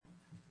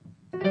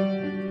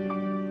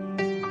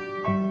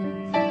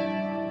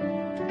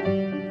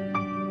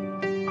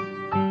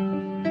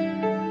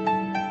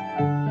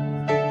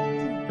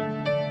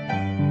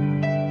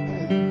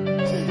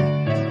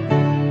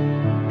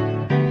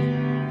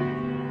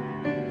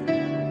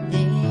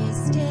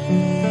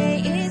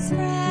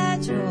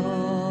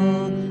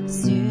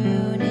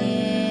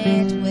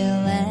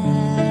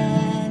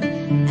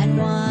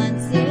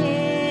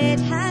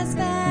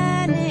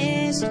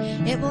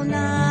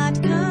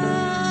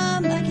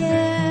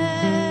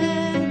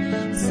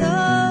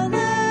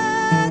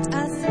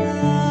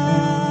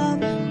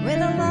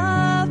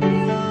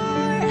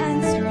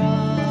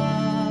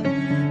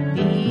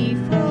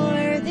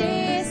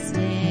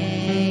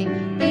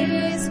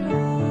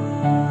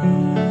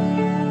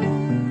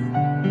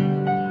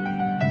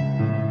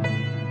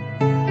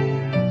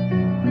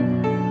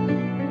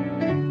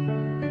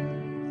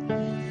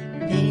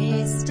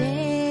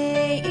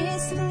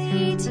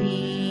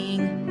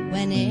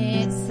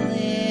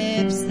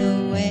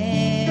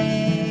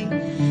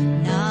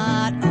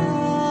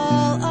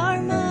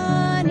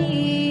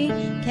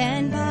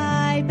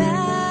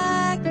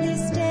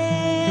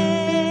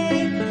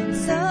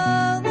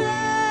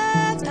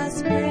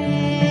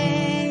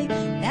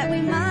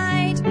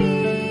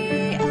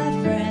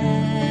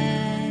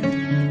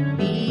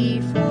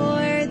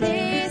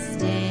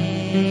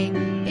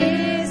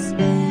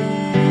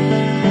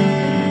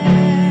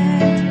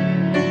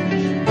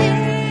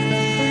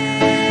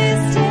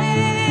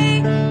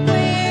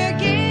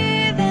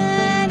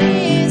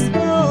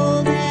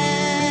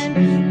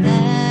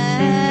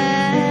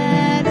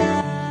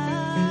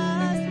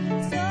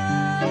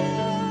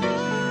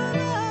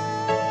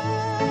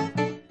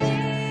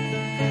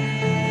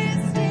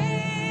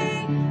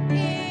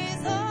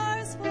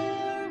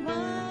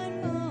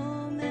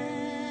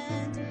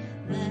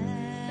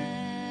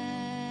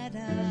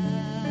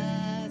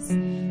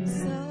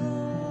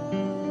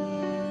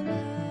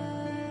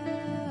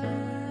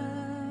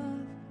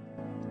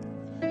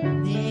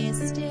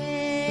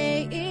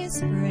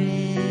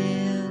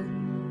frail,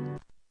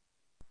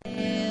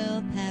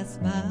 will pass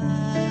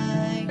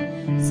by.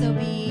 So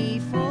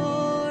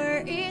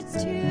before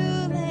it's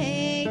too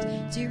late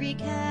to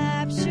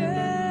recapture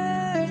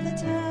the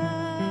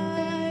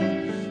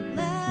time,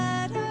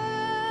 let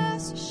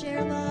us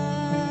share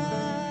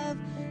love,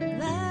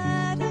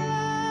 let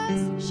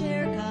us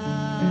share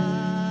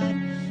God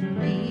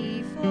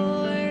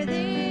before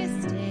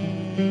this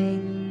day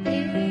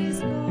is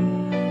gone.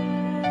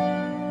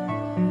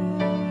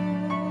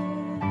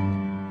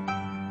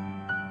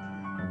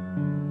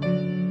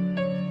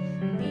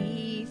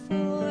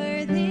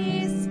 Before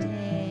this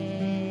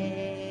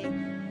day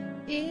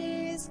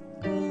is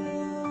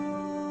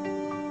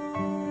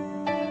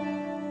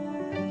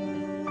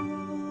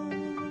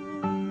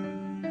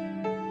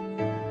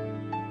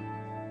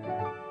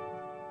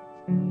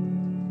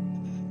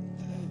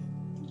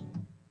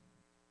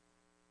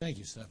Thank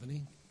you,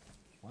 Stephanie.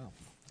 Wow.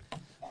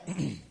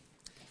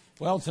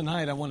 Well,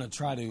 tonight I want to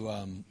try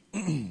to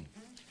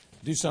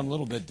do something a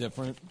little bit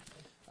different.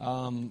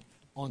 On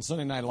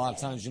Sunday night, a lot of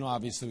times,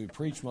 obviously we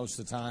preach most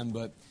of the time,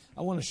 but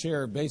I want to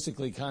share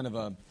basically kind of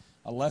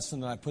a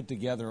lesson that I put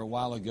together a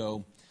while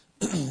ago.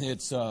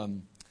 It's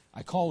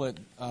I called it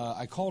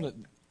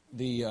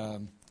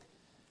the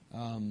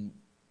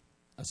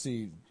let's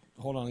see,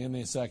 hold on, give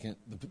me a second.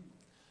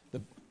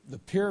 The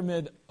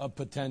pyramid of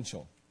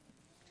potential.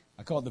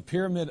 I call it the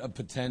pyramid of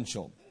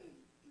potential.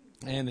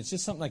 And it's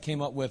just something I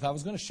came up with. I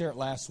was going to share it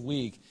last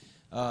week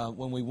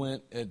when we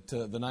went at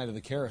the night of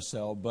the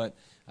carousel, but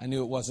I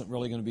knew it wasn't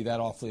really going to be that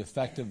awfully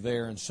effective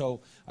there. And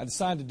so I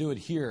decided to do it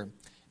here.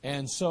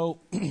 And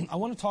so I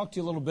want to talk to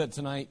you a little bit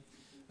tonight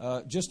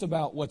just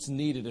about what's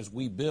needed as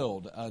we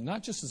build,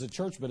 not just as a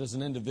church, but as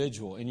an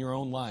individual in your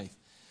own life.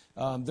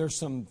 There's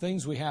some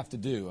things we have to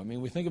do. I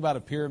mean, we think about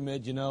a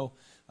pyramid,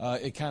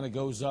 it kind of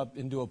goes up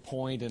into a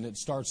point and it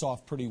starts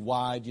off pretty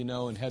wide,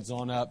 and heads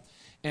on up.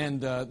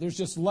 And there's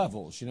just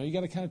levels, you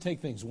got to kind of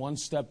take things one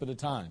step at a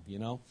time,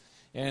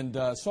 And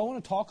so I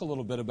want to talk a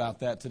little bit about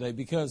that today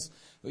because,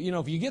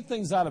 if you get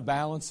things out of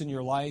balance in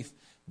your life,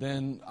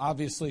 then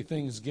obviously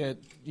things get,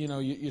 you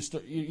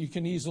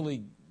can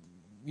easily,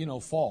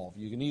 fall.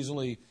 You can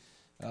easily,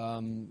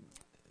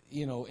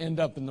 end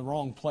up in the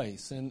wrong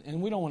place.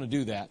 And we don't want to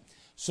do that.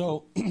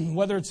 So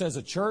whether it's as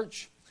a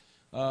church,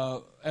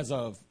 as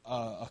a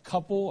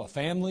couple, a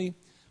family,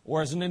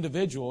 or as an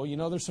individual,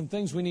 there's some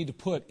things we need to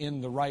put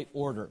in the right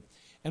order.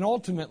 And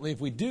ultimately,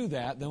 if we do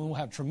that, then we'll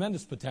have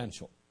tremendous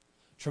potential.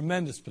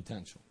 Tremendous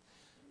potential.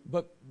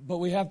 But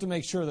we have to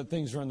make sure that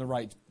things are in the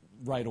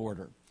right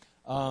order.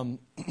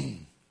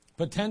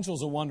 Potential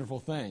is a wonderful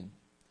thing.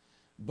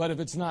 But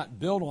if it's not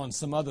built on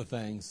some other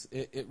things,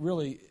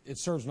 it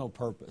serves no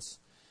purpose.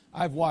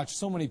 I've watched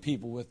so many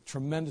people with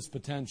tremendous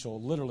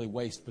potential literally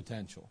waste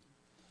potential.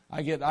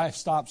 I've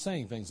stopped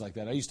saying things like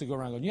that. I used to go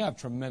around going, you have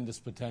tremendous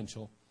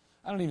potential.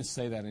 I don't even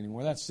say that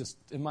anymore. That's just,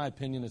 in my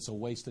opinion, it's a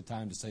waste of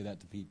time to say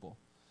that to people.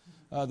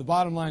 The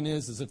bottom line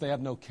is if they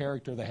have no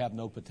character, they have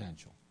no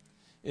potential.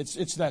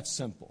 It's that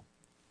simple.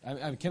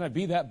 Can I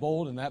be that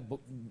bold and that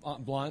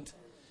blunt?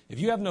 If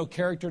you have no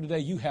character today,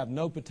 you have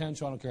no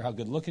potential. I don't care how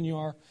good looking you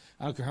are.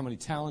 I don't care how many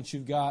talents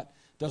you've got.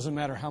 Doesn't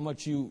matter how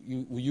much you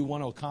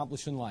want to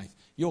accomplish in life.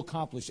 You'll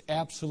accomplish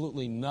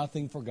absolutely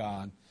nothing for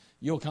God.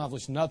 You'll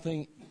accomplish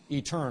nothing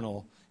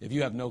eternal if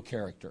you have no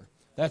character.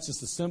 That's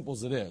just as simple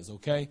as it is,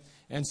 okay?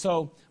 And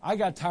so I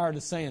got tired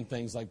of saying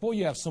things like, boy,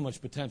 you have so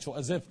much potential,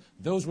 as if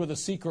those were the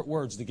secret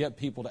words to get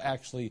people to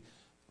actually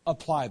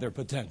apply their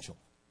potential.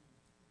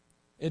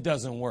 It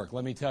doesn't work,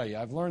 let me tell you.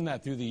 I've learned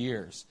that through the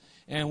years.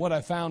 And what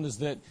I found is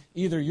that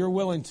either you're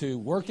willing to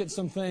work at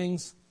some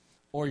things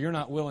or you're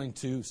not willing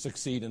to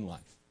succeed in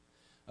life,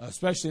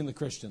 especially in the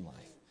Christian life.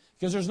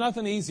 Because there's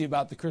nothing easy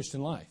about the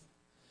Christian life.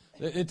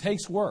 It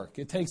takes work.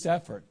 It takes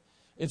effort.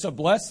 It's a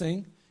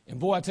blessing. And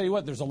boy, I tell you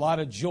what, there's a lot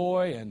of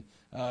joy, and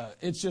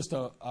it's just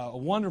a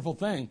wonderful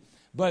thing.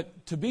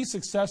 But to be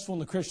successful in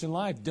the Christian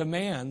life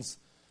demands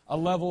a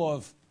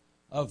level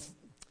of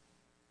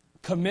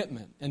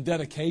commitment and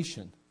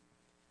dedication.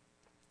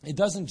 It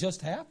doesn't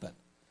just happen.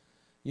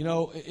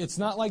 It's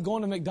not like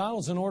going to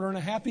McDonald's and ordering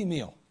a Happy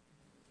Meal.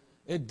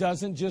 It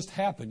doesn't just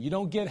happen. You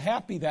don't get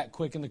happy that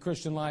quick in the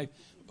Christian life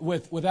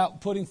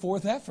without putting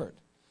forth effort.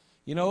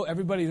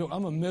 Everybody,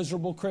 I'm a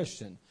miserable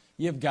Christian.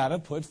 You've got to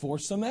put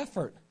forth some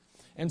effort.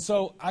 And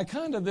so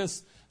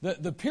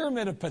the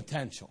pyramid of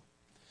potential,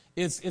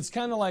 it's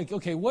kind of like,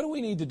 okay, what do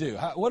we need to do?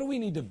 What do we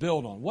need to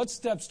build on? What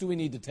steps do we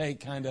need to take,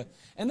 kind of?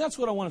 And that's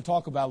what I want to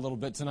talk about a little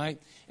bit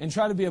tonight and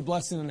try to be a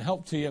blessing and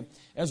help to you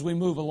as we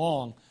move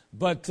along.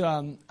 But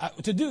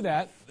to do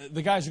that,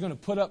 the guys are going to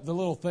put up the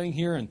little thing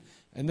here, and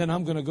then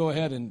I'm going to go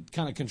ahead and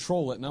kind of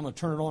control it, and I'm going to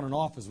turn it on and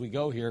off as we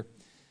go here.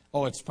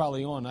 Oh, it's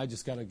probably on. I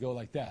just got to go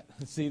like that.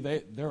 See,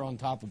 they're on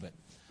top of it.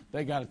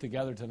 They got it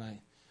together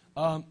tonight.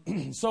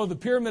 So the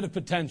pyramid of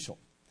potential.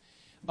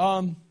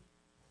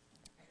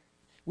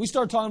 We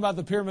start talking about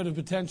the pyramid of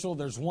potential,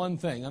 there's one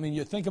thing. I mean,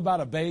 you think about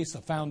a base,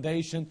 a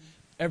foundation,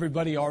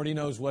 everybody already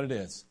knows what it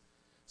is.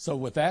 So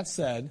with that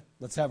said,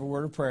 let's have a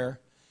word of prayer,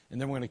 and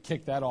then we're going to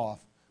kick that off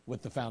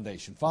with the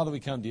foundation. Father,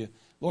 we come to you.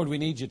 Lord, we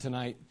need you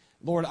tonight.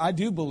 Lord, I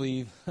do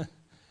believe,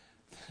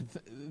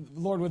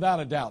 Lord, without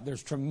a doubt,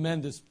 there's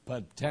tremendous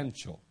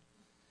potential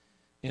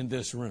in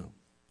this room.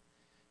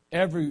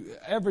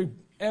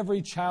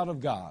 Every child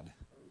of God,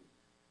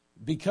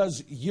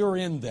 because you're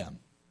in them,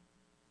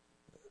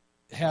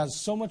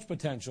 has so much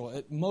potential.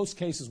 In most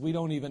cases, we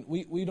don't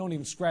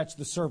even scratch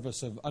the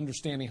surface of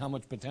understanding how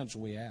much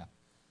potential we have.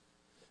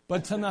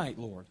 But tonight,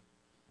 Lord,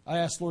 I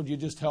ask, Lord, you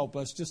just help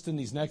us just in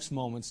these next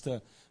moments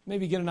to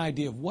maybe get an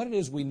idea of what it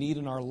is we need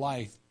in our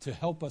life to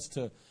help us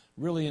to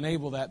really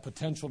enable that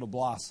potential to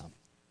blossom.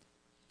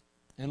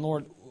 And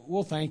Lord,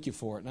 we'll thank you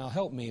for it. Now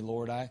help me,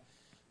 Lord.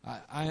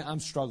 I'm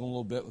struggling a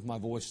little bit with my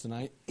voice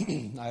tonight.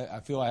 I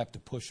feel I have to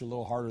push a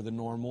little harder than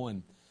normal.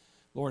 And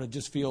Lord, I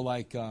just feel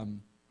like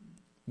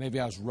maybe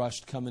I was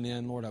rushed coming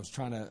in. Lord, I was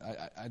trying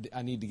to,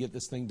 I need to get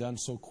this thing done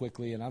so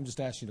quickly. And I'm just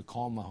asking you to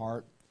calm my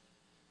heart.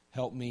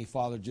 Help me,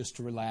 Father, just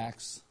to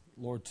relax.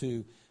 Lord,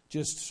 to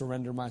just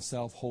surrender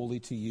myself wholly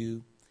to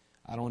you.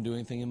 I don't want to do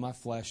anything in my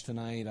flesh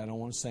tonight. I don't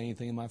want to say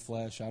anything in my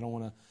flesh. I don't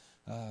want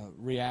to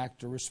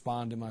react or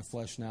respond to my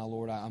flesh now,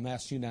 Lord. I'm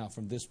asking you now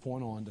from this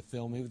point on to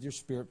fill me with your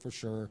Spirit for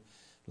sure.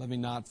 Let me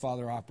not,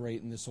 Father,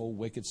 operate in this old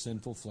wicked,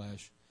 sinful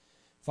flesh.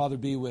 Father,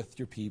 be with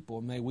your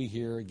people. May we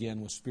hear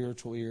again with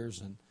spiritual ears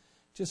and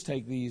just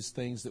take these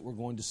things that we're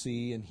going to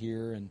see and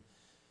hear and,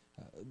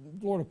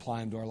 Lord, apply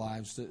them to our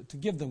lives to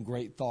give them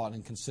great thought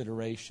and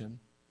consideration.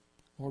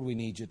 Lord, we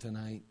need you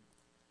tonight.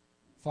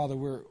 Father,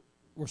 we're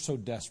so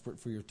desperate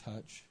for your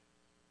touch.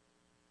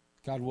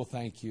 God, we'll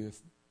thank you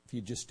if you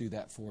just do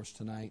that for us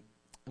tonight.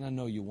 And I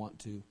know you want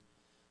to.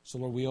 So,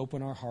 Lord, we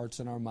open our hearts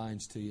and our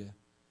minds to you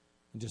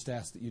and just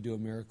ask that you do a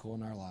miracle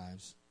in our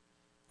lives.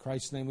 In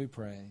Christ's name we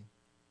pray.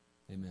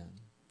 Amen.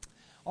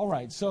 All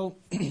right, so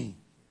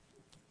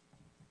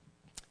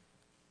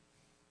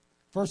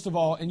first of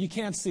all, and you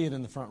can't see it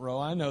in the front row,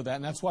 I know that,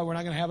 and that's why we're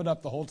not going to have it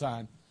up the whole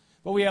time,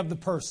 but we have the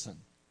person.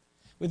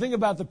 We think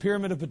about the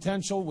pyramid of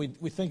potential, we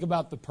think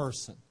about the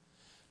person,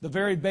 the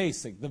very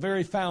basic, the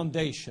very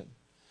foundation.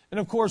 And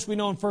of course, we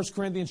know in 1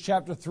 Corinthians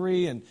chapter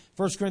 3 and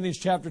 1 Corinthians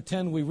chapter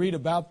 10, we read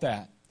about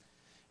that.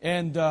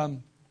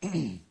 And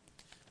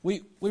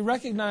we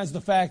recognize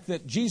the fact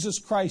that Jesus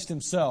Christ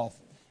himself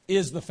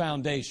is the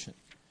foundation.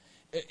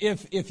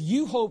 If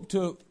you hope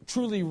to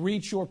truly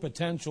reach your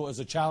potential as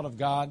a child of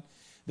God,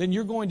 then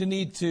you're going to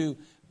need to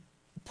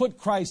put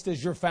Christ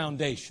as your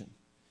foundation.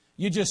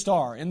 You just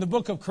are. In the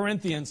book of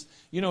Corinthians,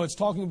 it's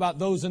talking about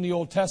those in the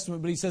Old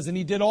Testament, but he says, and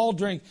he did all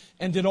drink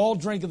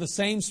of the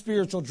same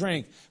spiritual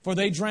drink, for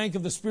they drank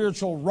of the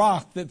spiritual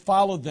rock that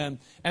followed them,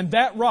 and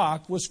that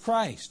rock was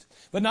Christ.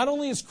 But not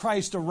only is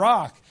Christ a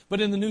rock, but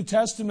in the New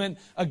Testament,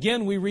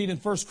 again, we read in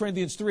 1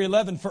 Corinthians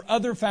 3:11, for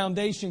other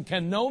foundation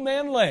can no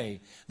man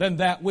lay than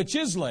that which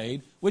is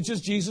laid, which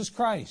is Jesus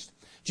Christ.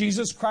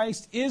 Jesus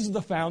Christ is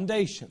the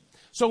foundation.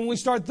 So when we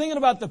start thinking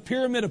about the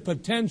pyramid of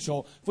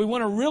potential, if we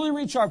want to really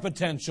reach our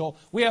potential,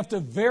 we have to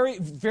very,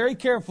 very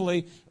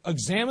carefully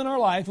examine our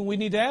life, and we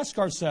need to ask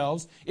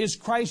ourselves, is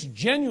Christ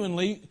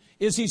genuinely,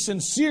 is he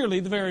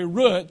sincerely the very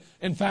root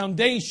and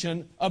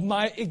foundation of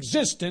my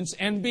existence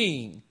and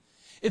being?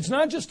 It's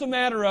not just a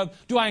matter of,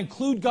 do I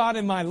include God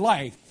in my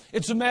life?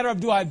 It's a matter of,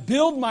 do I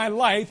build my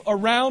life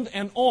around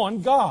and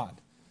on God?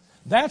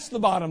 That's the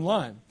bottom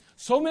line.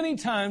 So many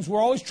times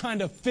we're always trying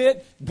to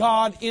fit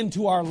God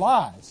into our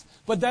lives.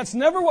 But that's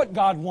never what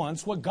God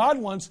wants. What God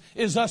wants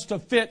is us to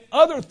fit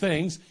other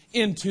things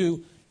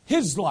into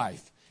his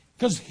life.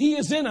 Because he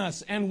is in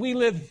us and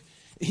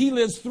he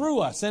lives through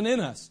us and in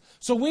us.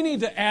 So we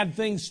need to add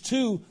things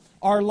to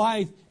our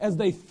life as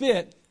they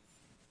fit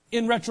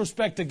in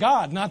retrospect to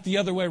God, not the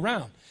other way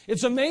around.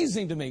 It's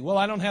amazing to me. Well,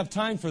 I don't have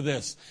time for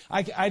this.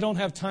 I don't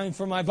have time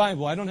for my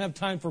Bible. I don't have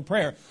time for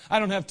prayer. I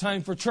don't have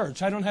time for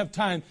church. I don't have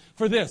time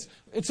for this.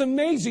 It's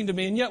amazing to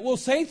me. And yet we'll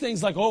say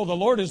things like, oh, the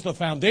Lord is the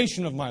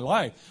foundation of my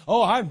life.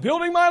 Oh, I'm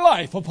building my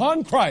life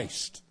upon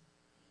Christ.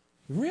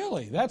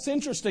 Really? That's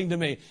interesting to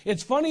me.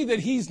 It's funny that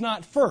he's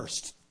not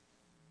first,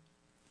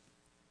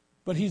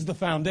 but he's the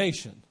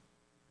foundation.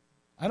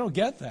 I don't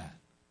get that.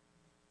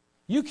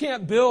 You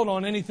can't build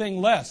on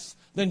anything less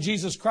than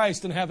Jesus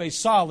Christ and have a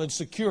solid,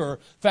 secure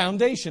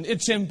foundation.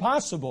 It's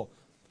impossible.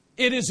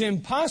 It is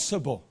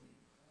impossible.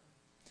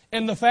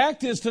 And the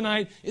fact is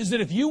tonight is that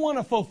if you want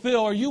to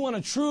fulfill or you want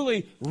to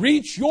truly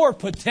reach your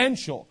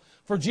potential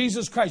for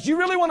Jesus Christ, you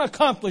really want to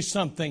accomplish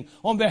something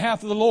on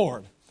behalf of the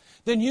Lord,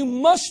 then you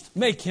must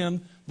make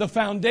him the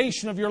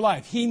foundation of your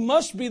life. He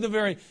must be the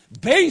very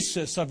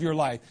basis of your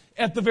life,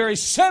 at the very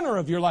center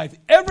of your life.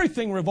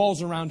 Everything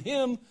revolves around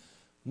him,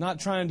 not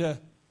trying to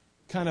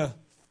kind of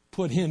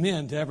put him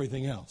into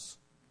everything else.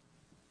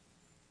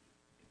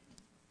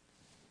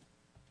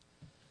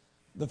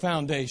 The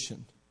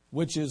foundation,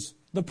 which is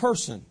the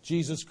person,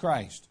 Jesus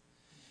Christ.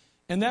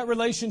 And that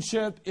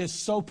relationship is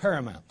so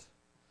paramount.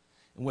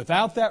 And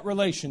without that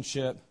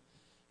relationship,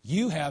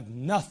 you have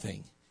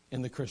nothing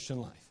in the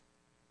Christian life.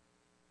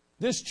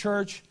 This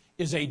church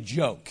is a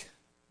joke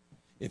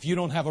if you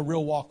don't have a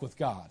real walk with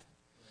God.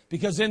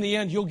 Because in the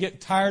end, you'll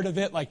get tired of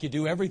it like you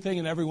do everything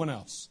and everyone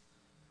else.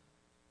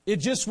 It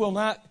just will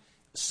not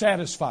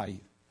satisfy you.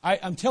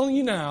 I'm telling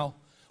you now,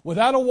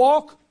 without a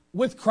walk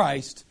with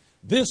Christ,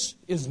 this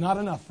is not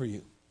enough for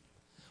you.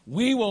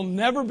 We will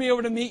never be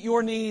able to meet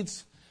your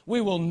needs.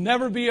 We will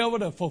never be able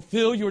to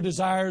fulfill your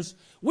desires.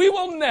 We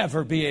will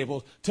never be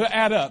able to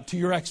add up to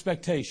your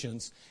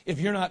expectations if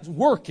you're not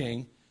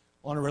working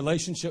on a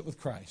relationship with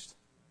Christ.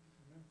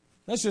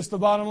 That's just the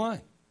bottom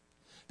line.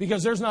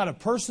 Because there's not a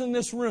person in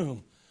this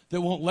room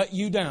that won't let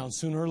you down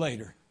sooner or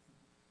later.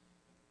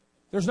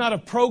 There's not a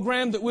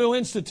program that we'll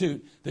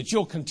institute that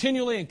you'll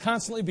continually and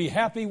constantly be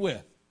happy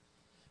with.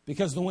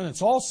 Because when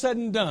it's all said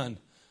and done,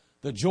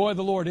 the joy of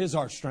the Lord is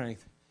our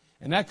strength.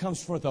 And that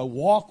comes forth a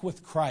walk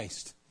with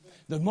Christ.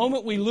 The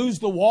moment we lose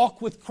the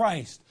walk with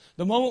Christ,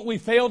 the moment we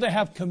fail to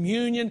have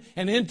communion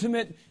and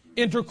intimate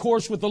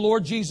intercourse with the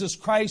Lord Jesus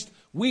Christ,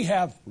 we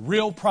have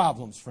real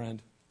problems,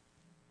 friend.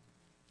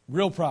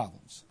 Real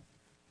problems.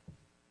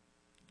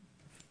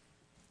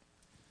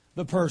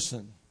 The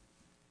person.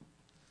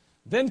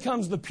 Then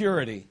comes the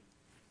purity.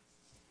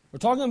 We're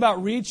talking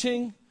about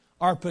reaching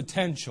our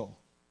potential,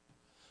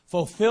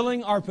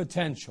 fulfilling our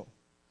potential.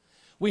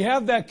 We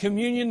have that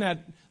communion,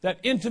 that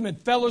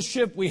intimate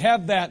fellowship. We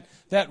have that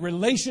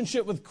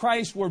relationship with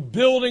Christ. We're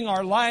building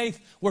our life.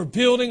 We're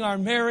building our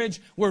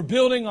marriage. We're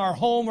building our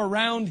home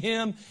around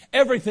Him.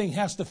 Everything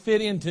has to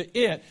fit into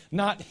it,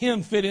 not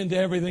Him fit into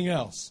everything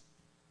else.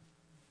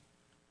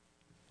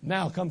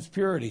 Now comes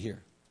purity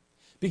here.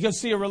 Because,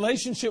 see, a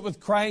relationship with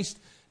Christ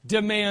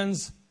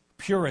demands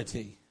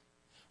purity,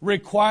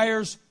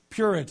 requires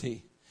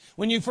purity.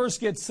 When you first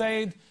get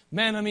saved,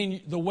 man, I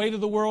mean, the weight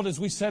of the world, as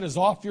we said, is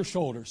off your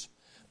shoulders.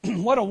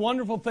 What a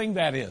wonderful thing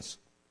that is.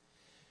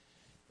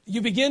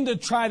 You begin to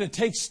try to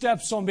take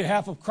steps on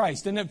behalf of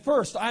Christ. And at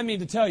first, I mean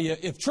to tell you,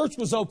 if church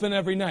was open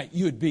every night,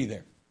 you'd be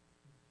there.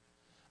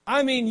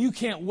 I mean, you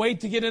can't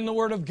wait to get in the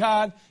Word of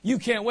God. You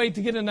can't wait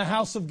to get in the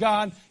house of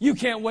God. You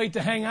can't wait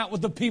to hang out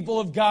with the people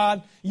of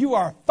God. You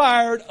are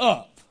fired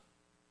up.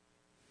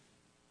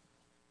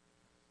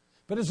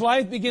 But as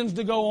life begins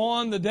to go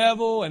on, the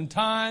devil and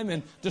time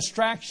and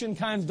distraction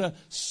kind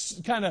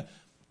of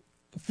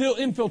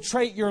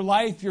infiltrate your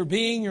life, your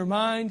being, your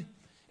mind.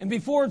 And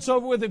before it's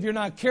over with, if you're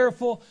not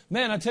careful,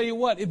 man, I tell you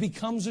what, it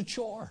becomes a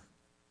chore.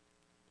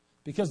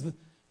 Because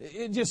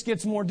it just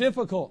gets more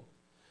difficult.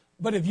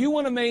 But if you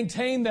want to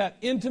maintain that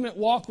intimate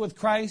walk with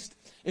Christ,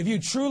 if you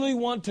truly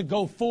want to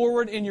go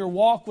forward in your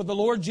walk with the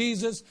Lord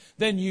Jesus,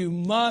 then you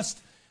must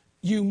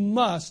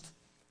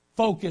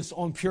focus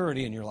on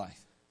purity in your life.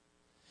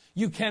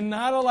 You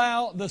cannot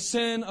allow the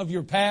sin of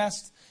your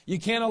past, you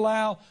can't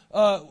allow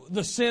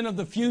the sin of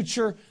the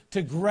future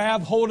to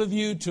grab hold of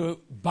you, to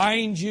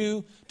bind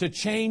you, to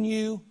chain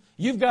you.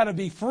 You've got to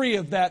be free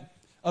of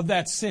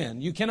that sin.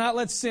 You cannot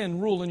let sin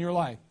rule in your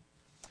life.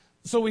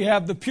 So we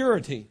have the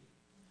purity.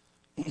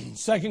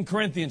 2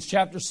 Corinthians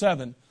chapter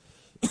 7,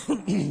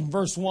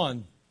 verse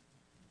 1.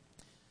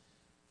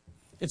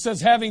 It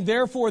says, having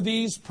therefore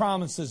these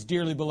promises,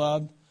 dearly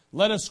beloved,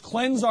 let us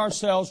cleanse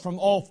ourselves from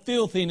all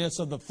filthiness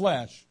of the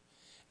flesh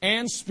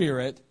and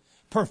spirit,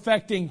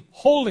 perfecting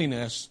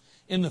holiness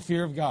in the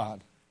fear of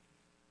God.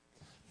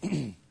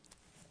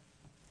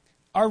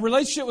 Our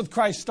relationship with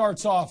Christ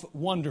starts off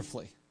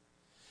wonderfully.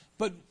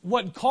 But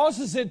what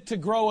causes it to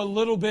grow a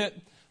little bit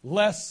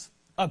less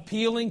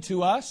appealing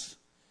to us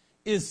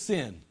is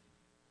sin.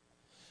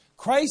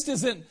 Christ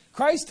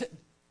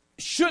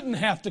shouldn't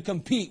have to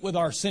compete with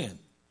our sin.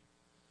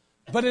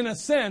 But in a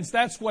sense,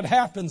 that's what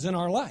happens in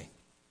our life.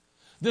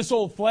 This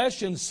old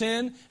flesh and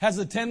sin has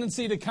a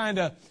tendency to kind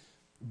of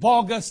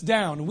bog us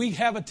down. We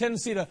have a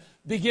tendency to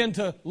begin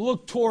to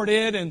look toward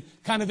it and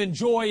kind of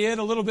enjoy it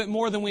a little bit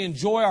more than we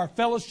enjoy our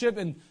fellowship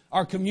and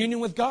our communion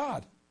with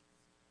God.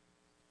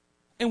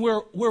 And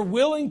we're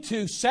willing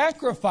to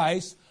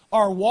sacrifice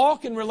our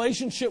walk and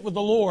relationship with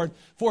the Lord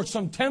for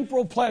some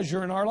temporal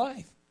pleasure in our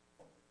life.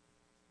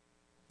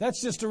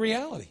 That's just a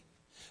reality.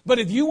 But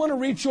if you want to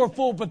reach your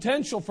full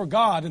potential for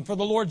God and for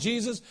the Lord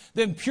Jesus,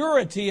 then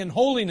purity and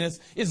holiness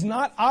is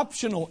not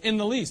optional in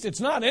the least. It's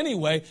not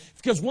anyway,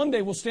 because one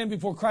day we'll stand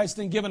before Christ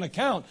and give an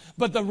account.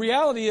 But the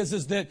reality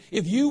is that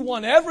if you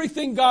want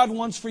everything God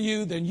wants for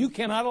you, then you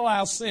cannot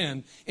allow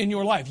sin in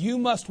your life. You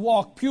must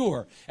walk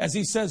pure, as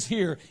he says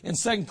here in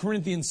 2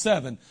 Corinthians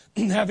 7.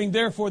 Having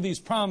therefore these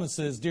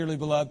promises, dearly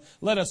beloved,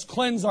 let us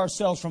cleanse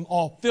ourselves from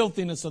all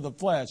filthiness of the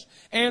flesh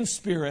and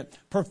spirit,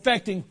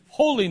 perfecting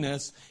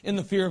holiness in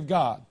the fear of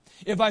God.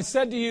 If I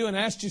said to you and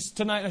asked you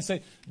tonight, I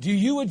say,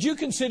 would you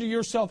consider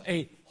yourself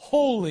a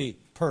holy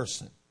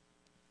person?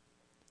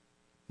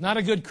 Not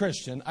a good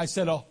Christian. I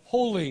said a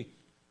holy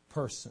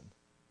person.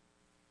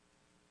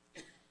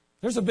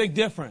 There's a big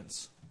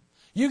difference.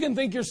 You can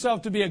think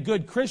yourself to be a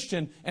good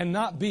Christian and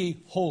not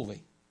be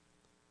holy.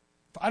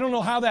 I don't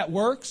know how that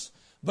works,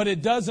 but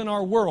it does in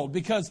our world,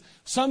 because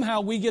somehow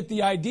we get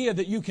the idea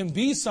that you can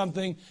be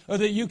something or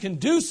that you can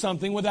do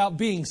something without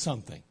being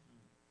something.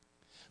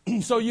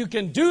 So you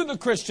can do the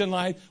Christian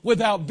life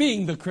without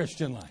being the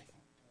Christian life.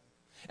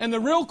 And the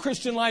real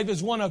Christian life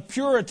is one of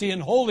purity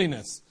and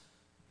holiness.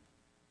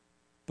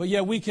 But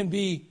yet we can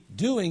be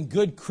doing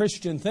good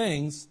Christian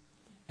things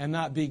and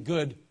not be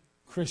good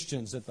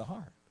Christians at the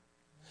heart.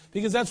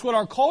 Because that's what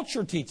our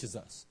culture teaches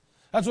us.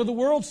 That's what the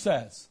world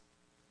says.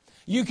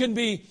 You can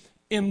be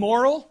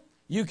immoral,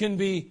 you can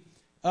be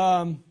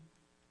unethical,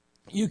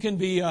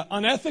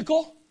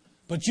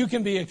 but you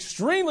can be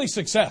extremely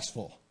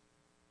successful.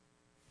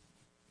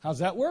 How's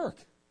that work?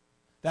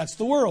 That's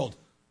the world.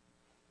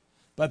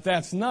 But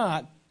that's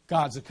not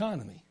God's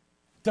economy.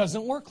 It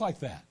doesn't work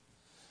like that.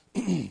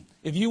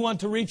 If you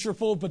want to reach your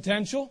full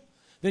potential,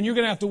 then you're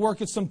going to have to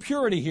work at some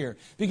purity here.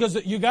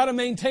 Because you got to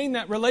maintain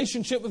that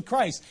relationship with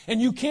Christ.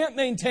 And you can't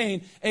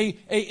maintain a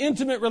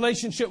intimate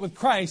relationship with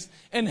Christ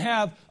and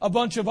have a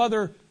bunch of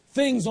other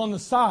things on the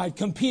side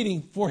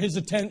competing for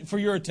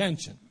your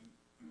attention.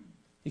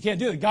 You can't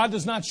do it. God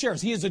does not share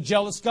us. He is a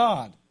jealous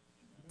God.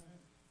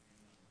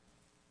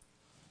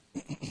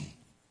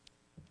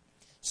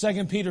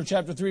 2 Peter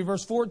chapter 3,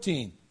 verse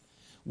 14.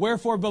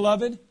 Wherefore,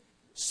 beloved,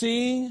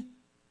 seeing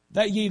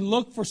that ye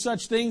look for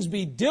such things,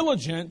 be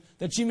diligent,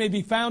 that ye may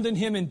be found in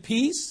Him in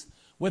peace,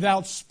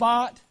 without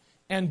spot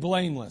and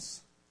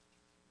blameless.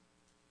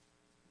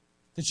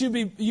 That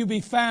you be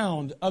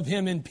found of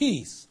Him in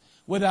peace,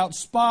 without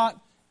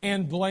spot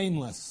and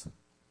blameless.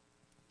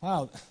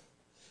 Wow.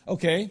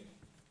 Okay.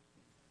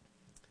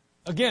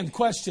 Again,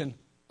 question,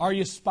 are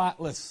you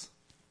spotless?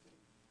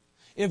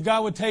 If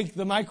God would take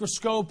the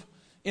microscope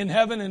in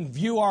heaven and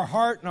view our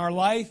heart and our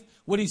life,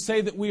 would He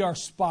say that we are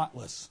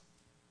spotless?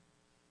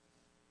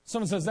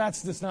 Someone says,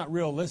 that's just not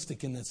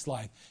realistic in this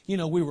life. You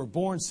know, we were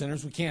born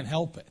sinners. We can't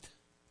help it.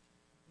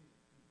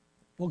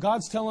 Well,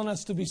 God's telling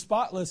us to be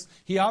spotless.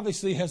 He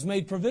obviously has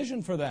made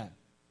provision for that.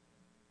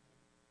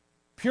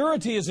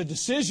 Purity is a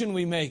decision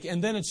we make,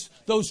 and then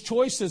those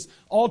choices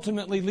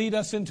ultimately lead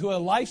us into a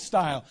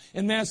lifestyle.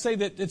 And may I say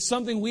that it's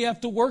something we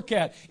have to work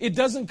at. It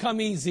doesn't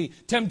come easy.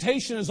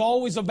 Temptation is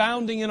always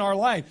abounding in our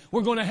life.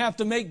 We're going to have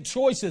to make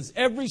choices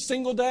every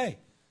single day.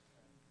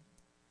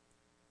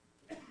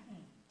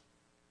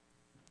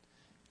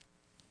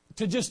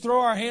 To just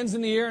throw our hands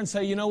in the air and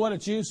say, you know what,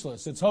 it's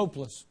useless, it's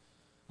hopeless.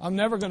 I'm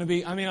never going to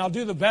be, I'll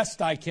do the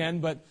best I can,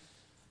 but,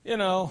 you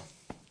know,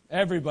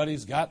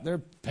 everybody's got their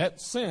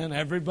pet sin.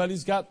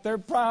 Everybody's got their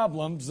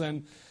problems.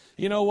 And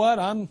you know what?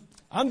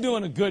 I'm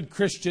doing a good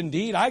Christian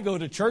deed. I go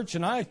to church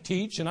and I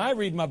teach and I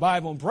read my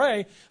Bible and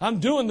pray. I'm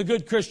doing the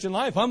good Christian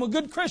life. I'm a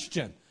good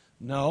Christian.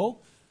 No.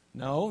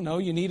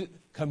 You need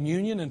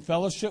communion and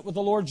fellowship with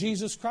the Lord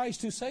Jesus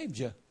Christ who saved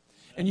you.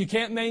 And you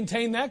can't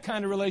maintain that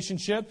kind of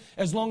relationship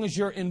as long as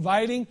you're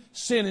inviting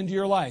sin into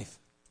your life.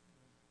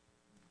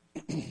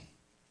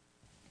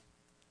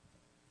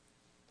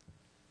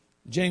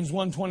 James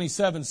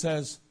 1:27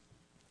 says,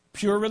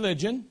 pure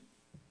religion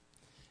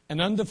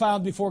and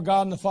undefiled before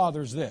God and the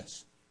Father is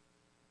this.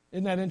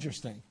 Isn't that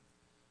interesting?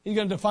 He's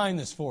going to define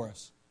this for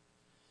us.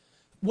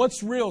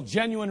 What's real,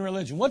 genuine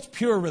religion? What's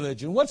pure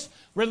religion? What's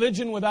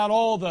religion without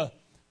all the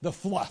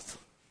fluff?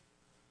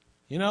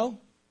 You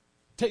know?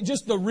 Take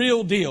just the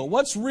real deal.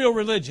 What's real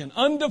religion?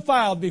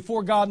 Undefiled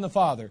before God and the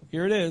Father.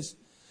 Here it is.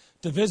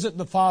 To visit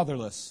the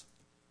fatherless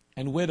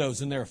and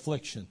widows in their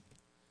affliction,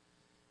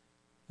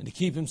 and to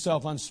keep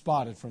himself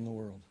unspotted from the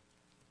world.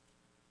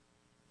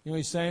 You know what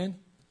he's saying?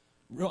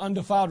 Real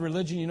undefiled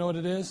religion, you know what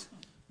it is?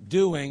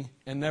 Doing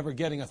and never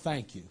getting a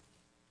thank you.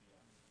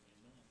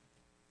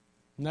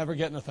 Never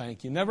getting a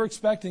thank you. Never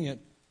expecting it.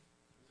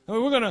 I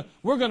mean,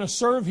 we're gonna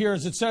serve here,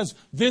 as it says,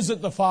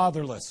 visit the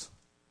fatherless.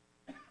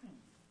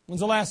 When's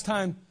the last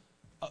time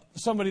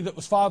somebody that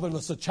was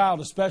fatherless, a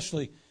child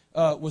especially,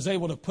 was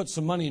able to put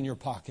some money in your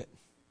pocket?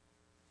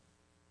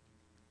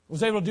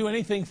 Was able to do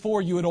anything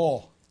for you at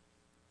all?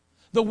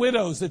 The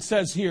widows, it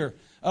says here,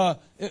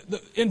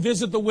 and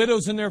visit the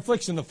widows in their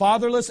affliction, the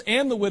fatherless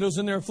and the widows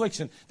in their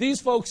affliction.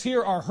 These folks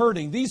here are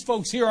hurting. These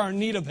folks here are in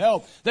need of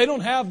help. They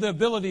don't have the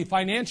ability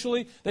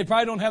financially. They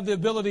probably don't have the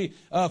ability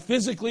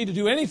physically to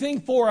do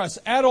anything for us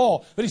at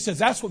all. But he says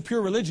that's what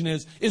pure religion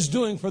is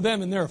doing for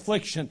them in their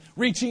affliction.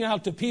 Reaching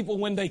out to people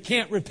when they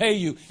can't repay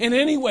you in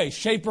any way,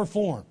 shape, or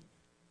form.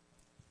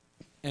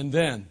 And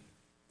then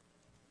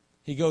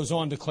he goes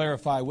on to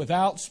clarify,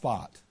 without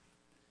spot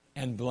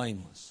and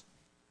blameless.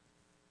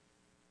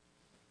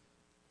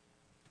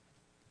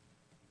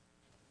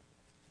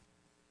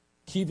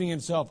 Keeping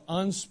himself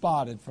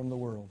unspotted from the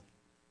world.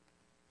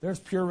 There's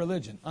pure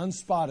religion.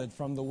 Unspotted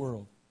from the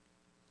world.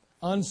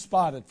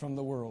 Unspotted from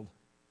the world.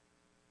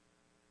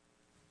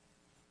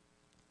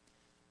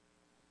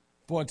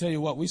 Boy, I tell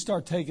you what, we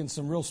start taking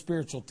some real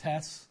spiritual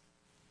tests,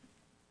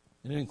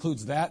 and it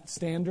includes that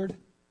standard.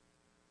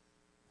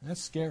 That's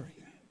scary.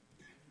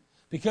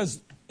 Because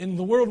in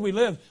the world we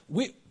live,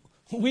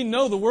 we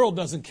know the world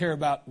doesn't care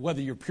about whether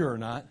you're pure or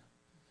not.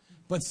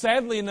 But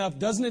sadly enough,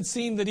 doesn't it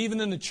seem that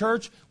even in the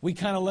church, we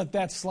kind of let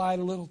that slide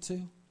a little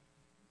too?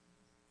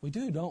 We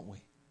do, don't we?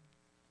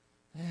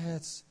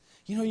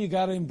 You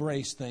got to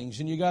embrace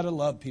things, and you got to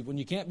love people, and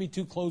you can't be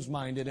too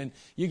closed-minded, and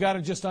you got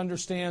to just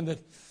understand that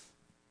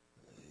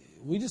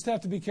we just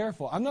have to be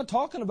careful. I'm not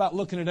talking about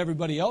looking at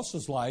everybody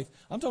else's life.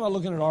 I'm talking about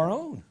looking at our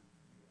own.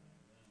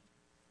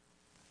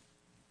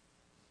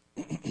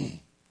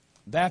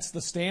 That's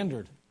the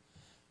standard.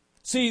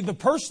 See, the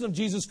person of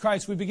Jesus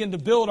Christ, we begin to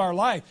build our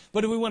life.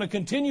 But if we want to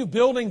continue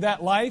building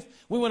that life,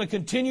 we want to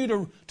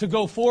continue to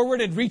go forward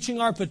and reaching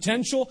our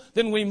potential,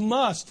 then we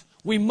must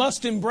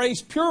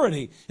embrace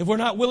purity. If we're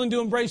not willing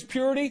to embrace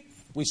purity,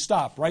 we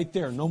stop right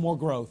there. No more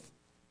growth.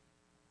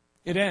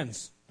 It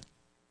ends.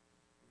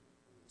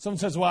 Someone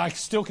says, well, I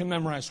still can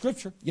memorize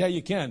Scripture. Yeah,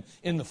 you can,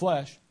 in the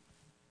flesh.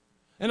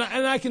 And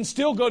I can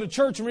still go to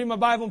church and read my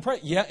Bible and pray.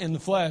 Yeah, in the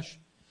flesh.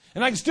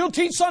 And I can still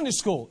teach Sunday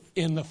school.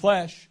 In the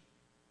flesh.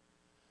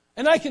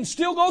 And I can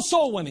still go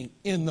soul winning.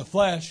 In the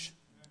flesh.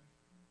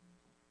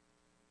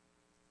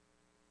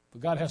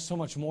 But God has so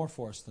much more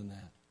for us than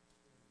that.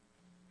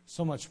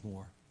 So much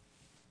more.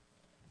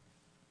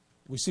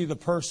 We see the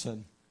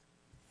person.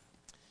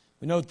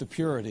 We note the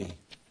purity.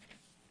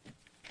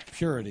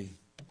 Purity.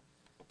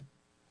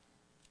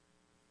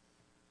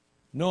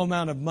 No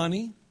amount of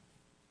money,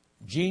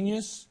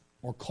 genius,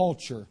 or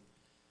culture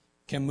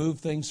can move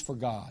things for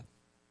God.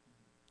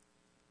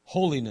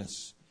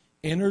 Holiness,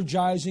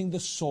 energizing the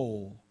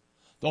soul.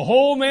 The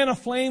whole man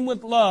aflame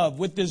with love,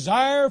 with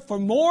desire for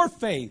more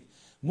faith,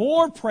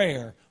 more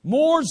prayer,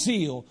 more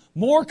zeal,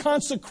 more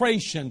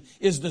consecration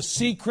is the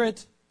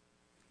secret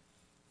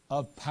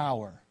of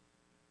power.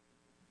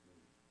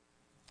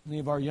 Any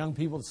of our young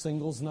people,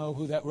 singles, know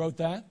who that wrote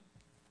that?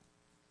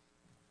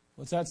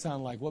 What's that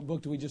sound like? What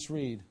book do we just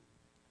read?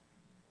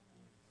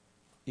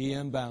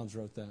 E.M. Bounds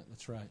wrote that.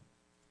 That's right.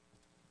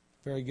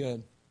 Very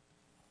good.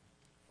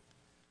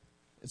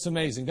 It's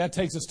amazing. That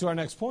takes us to our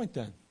next point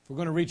then. If we're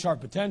going to reach our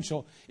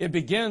potential, it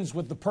begins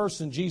with the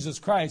person, Jesus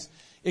Christ.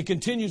 It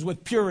continues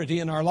with purity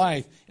in our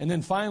life. And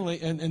then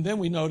finally, and then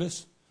we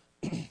notice,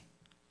 you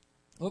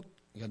got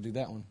to do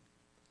that one.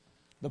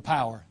 The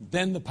power.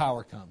 Then the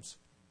power comes.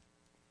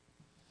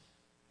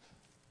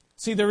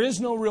 See, there is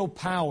no real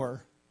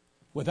power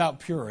without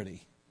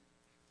purity.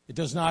 It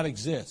does not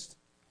exist.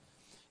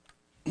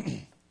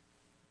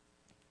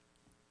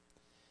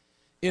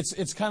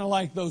 It's kind of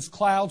like those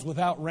clouds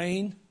without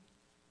rain.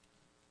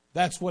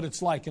 That's what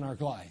it's like in our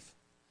life.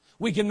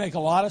 We can make a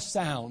lot of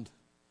sound.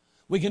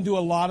 We can do a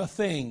lot of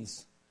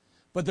things.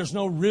 But there's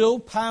no real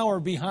power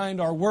behind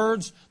our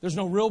words. There's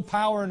no real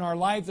power in our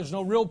life. There's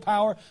no real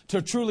power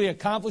to truly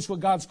accomplish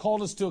what God's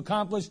called us to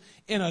accomplish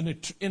in an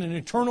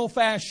eternal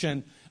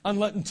fashion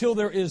until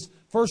there is,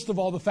 first of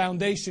all, the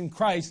foundation,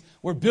 Christ.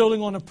 We're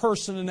building on a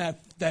person in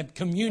that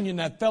communion,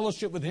 that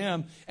fellowship with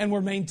Him, and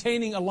we're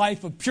maintaining a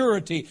life of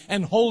purity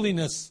and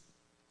holiness.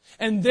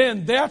 And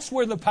then that's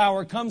where the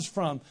power comes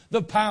from.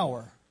 The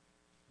power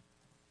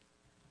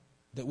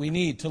that we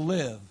need to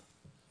live.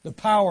 The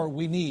power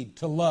we need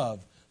to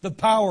love. The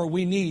power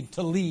we need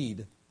to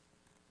lead.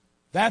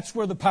 That's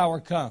where the power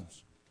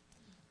comes.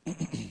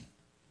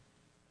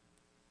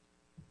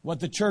 What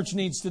the church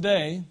needs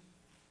today,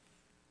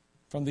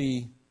 from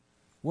the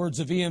words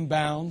of E.M.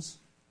 Bounds,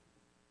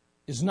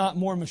 is not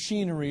more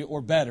machinery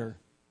or better,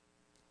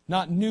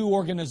 not new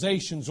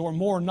organizations or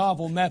more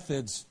novel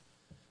methods,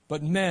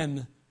 but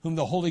men whom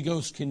the Holy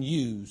Ghost can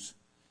use,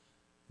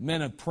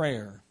 men of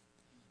prayer,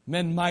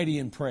 men mighty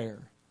in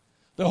prayer.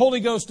 The Holy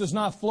Ghost does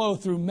not flow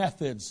through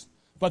methods,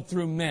 but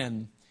through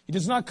men. He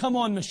does not come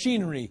on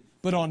machinery,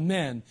 but on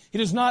men. He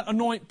does not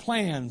anoint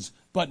plans,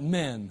 but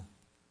men,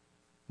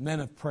 men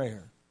of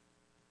prayer.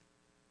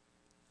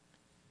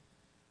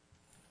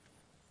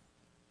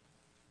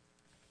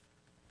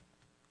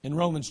 In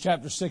Romans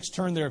chapter 6,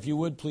 turn there if you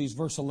would please,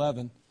 verse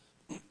 11.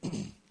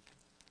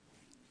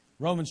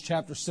 Romans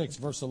chapter 6,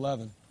 verse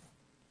 11.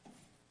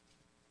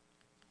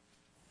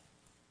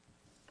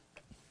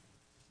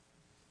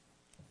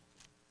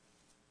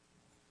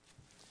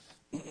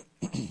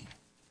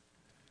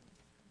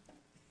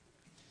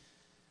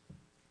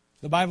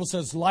 The Bible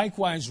says,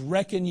 likewise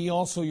reckon ye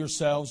also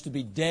yourselves to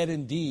be dead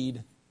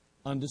indeed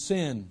unto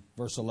sin.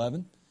 Verse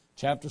 11.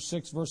 Chapter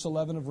 6, verse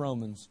 11 of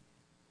Romans.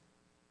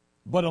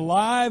 But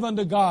alive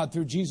unto God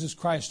through Jesus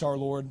Christ our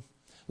Lord.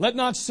 Let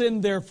not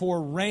sin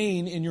therefore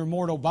reign in your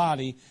mortal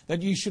body,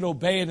 that ye should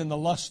obey it in the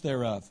lust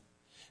thereof.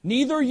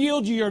 Neither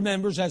yield ye your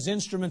members as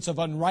instruments of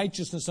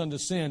unrighteousness unto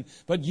sin,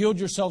 but yield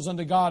yourselves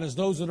unto God as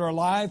those that are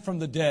alive from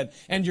the dead,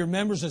 and your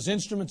members as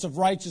instruments of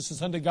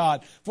righteousness unto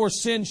God. For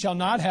sin shall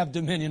not have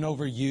dominion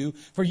over you,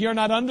 for ye are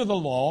not under the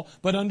law,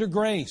 but under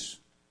grace.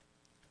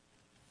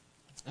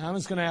 I'm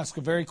just going to ask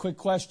a very quick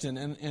question,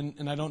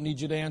 and I don't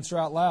need you to answer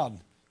out loud,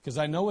 because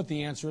I know what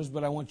the answer is,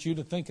 but I want you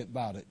to think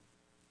about it.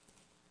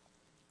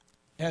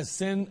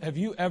 Have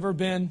you ever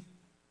been,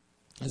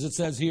 as it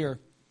says here,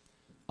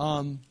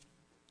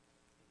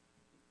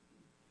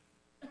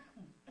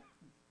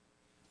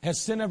 has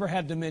sin ever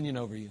had dominion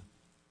over you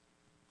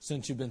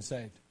since you've been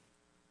saved?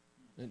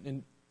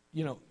 And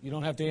you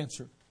don't have to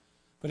answer.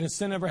 But has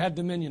sin ever had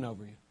dominion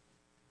over you?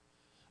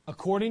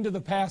 According to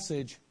the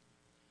passage,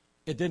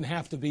 it didn't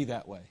have to be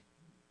that way.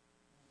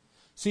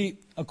 See,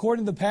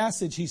 according to the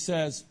passage, he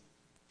says,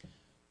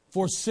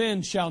 for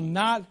sin shall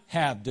not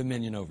have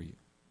dominion over you.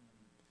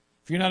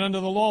 If you're not under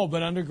the law,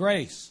 but under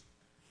grace.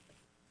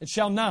 It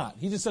shall not.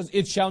 He just says,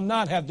 it shall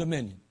not have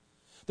dominion.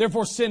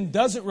 Therefore, sin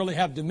doesn't really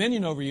have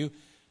dominion over you.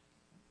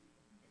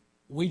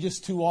 We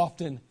just too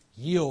often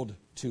yield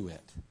to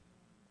it.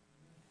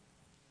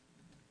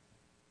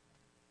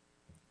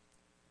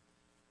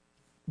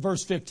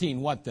 Verse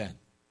 15, what then?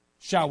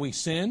 Shall we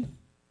sin?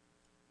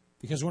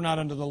 Because we're not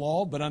under the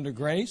law, but under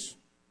grace?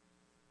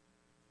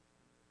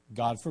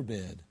 God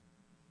forbid.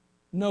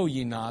 Know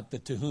ye not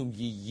that to whom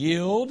ye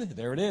yield,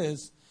 there it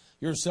is,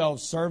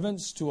 yourselves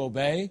servants to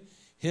obey,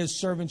 his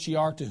servants ye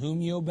are to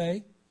whom ye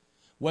obey,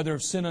 whether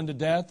of sin unto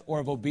death or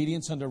of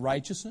obedience unto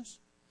righteousness?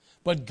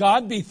 But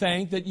God be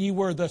thanked that ye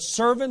were the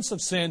servants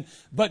of sin,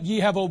 but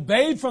ye have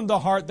obeyed from the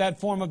heart that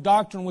form of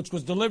doctrine which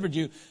was delivered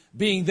you.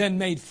 Being then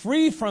made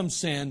free from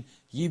sin,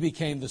 ye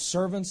became the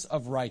servants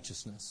of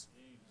righteousness.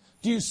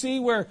 Do you see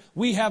where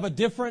we have a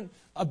different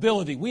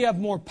ability? We have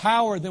more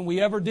power than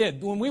we ever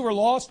did. When we were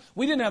lost,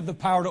 we didn't have the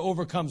power to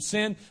overcome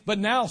sin, but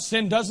now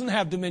sin doesn't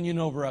have dominion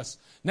over us.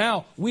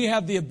 Now we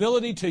have the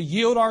ability to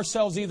yield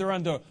ourselves either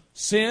unto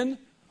sin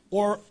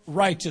or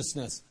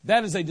righteousness.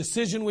 That is a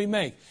decision we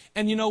make.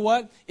 And you know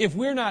what? If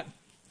we're not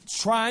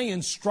trying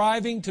and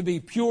striving to be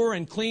pure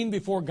and clean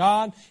before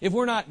God, if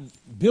we're not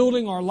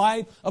building our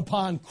life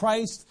upon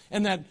Christ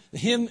and that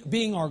Him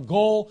being our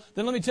goal,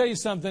 then let me tell you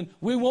something.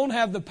 We won't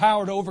have the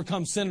power to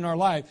overcome sin in our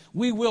life.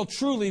 We will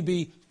truly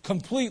be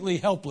completely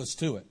helpless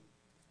to it.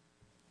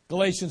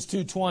 Galatians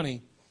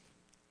 2:20.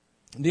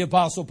 The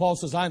Apostle Paul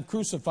says, I am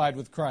crucified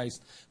with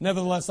Christ.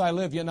 Nevertheless I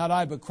live, yet not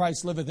I, but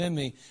Christ liveth in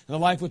me. And the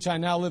life which I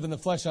now live in the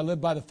flesh, I live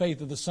by the faith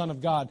of the Son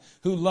of God,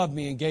 who loved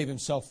me and gave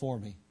Himself for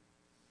me.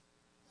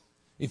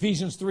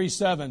 Ephesians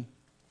 3:7,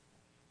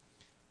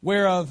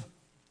 whereof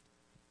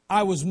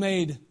I was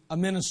made a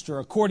minister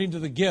according to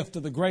the gift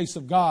of the grace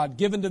of God,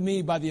 given to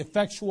me by the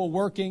effectual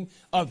working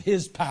of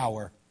His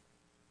power.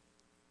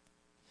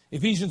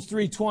 Ephesians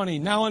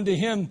 3:20, now unto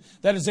Him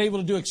that is able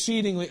to do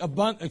exceeding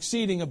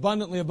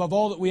abundantly above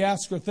all that we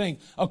ask or think,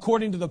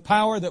 according to the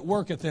power that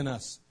worketh in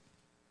us.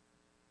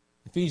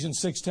 Ephesians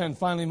 6:10,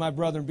 finally, my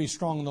brethren, be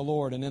strong in the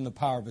Lord and in the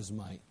power of His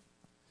might.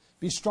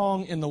 Be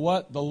strong in the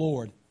what? The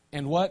Lord.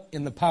 And what?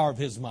 In the power of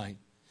His might.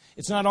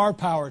 It's not our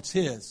power, it's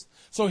His.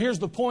 So here's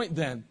the point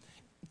then.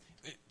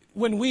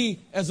 When we,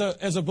 as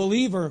a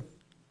believer,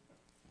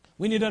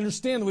 we need to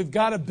understand that we've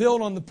got to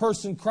build on the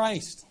person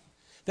Christ.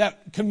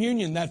 That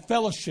communion, that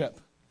fellowship.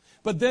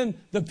 But then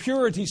the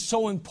purity is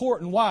so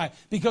important. Why?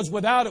 Because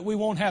without it we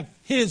won't have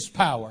His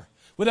power.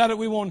 Without it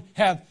we won't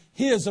have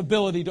His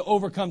ability to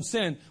overcome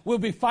sin. We'll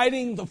be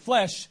fighting the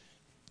flesh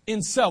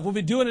in self. We'll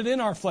be doing it in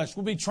our flesh.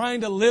 We'll be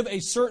trying to live a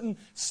certain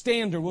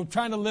standard. We're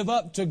trying to live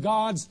up to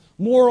God's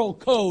moral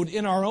code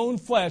in our own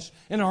flesh,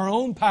 in our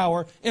own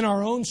power, in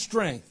our own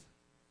strength.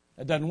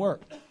 That doesn't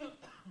work.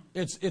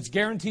 It's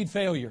guaranteed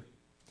failure.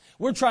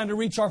 We're trying to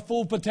reach our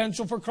full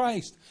potential for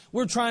Christ.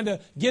 We're trying to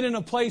get in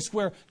a place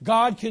where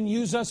God can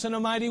use us in a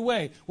mighty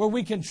way, where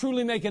we can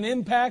truly make an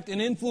impact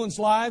and influence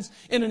lives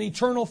in an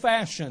eternal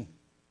fashion.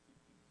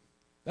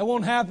 That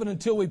won't happen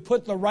until we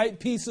put the right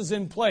pieces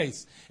in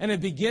place. And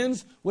it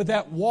begins with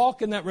that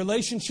walk and that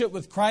relationship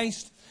with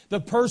Christ, the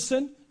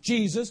person,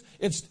 Jesus.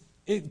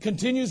 It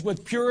continues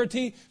with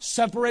purity,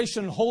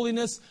 separation, and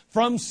holiness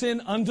from sin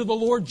unto the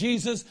Lord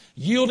Jesus,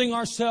 yielding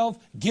ourselves,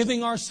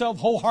 giving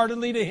ourselves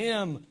wholeheartedly to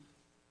Him,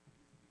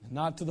 and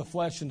not to the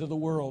flesh and to the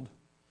world.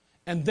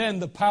 And then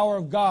the power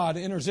of God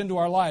enters into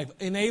our life,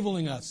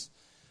 enabling us,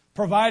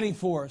 providing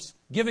for us,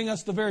 giving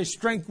us the very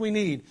strength we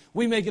need.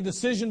 We make a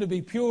decision to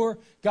be pure.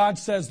 God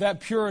says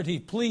that purity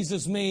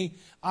pleases me.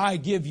 I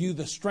give you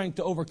the strength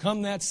to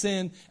overcome that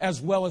sin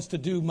as well as to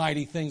do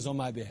mighty things on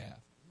my behalf.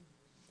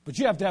 But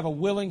you have to have a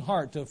willing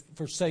heart to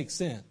forsake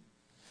sin.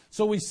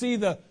 So we see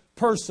the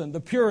person,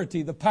 the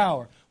purity, the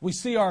power. We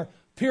see our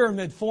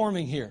pyramid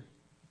forming here.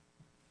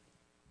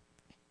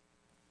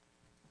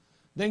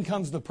 Then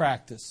comes the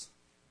practice.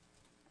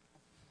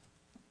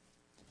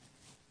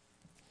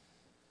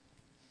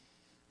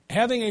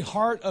 Having a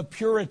heart of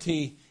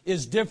purity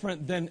is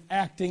different than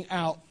acting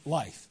out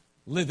life,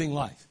 living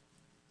life.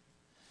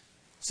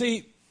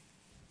 See,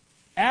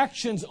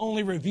 actions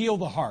only reveal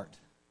the heart.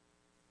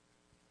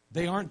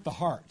 They aren't the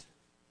heart.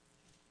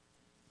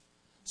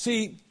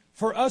 See,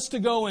 for us to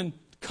go and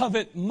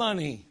covet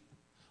money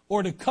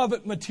or to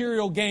covet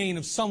material gain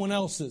of someone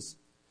else's,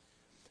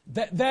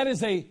 that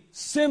is a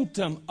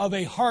symptom of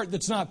a heart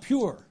that's not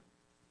pure.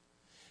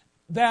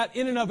 That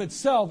in and of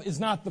itself is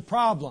not the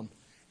problem.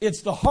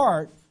 It's the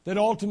heart that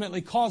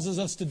ultimately causes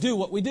us to do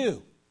what we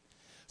do.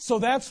 So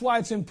that's why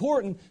it's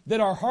important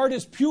that our heart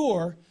is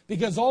pure,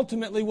 because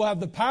ultimately we'll have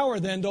the power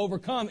then to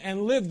overcome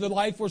and live the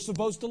life we're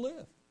supposed to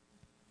live.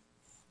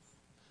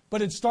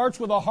 But it starts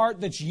with a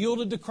heart that's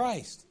yielded to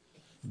Christ,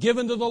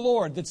 given to the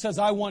Lord, that says,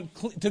 I want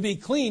to be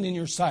clean in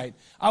your sight.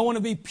 I want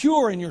to be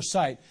pure in your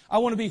sight. I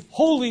want to be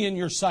holy in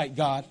your sight,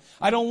 God.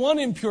 I don't want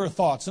impure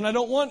thoughts, and I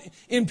don't want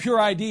impure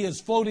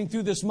ideas floating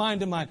through this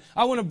mind of mine.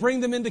 I want to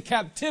bring them into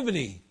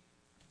captivity.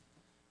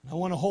 I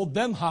want to hold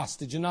them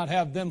hostage and not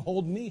have them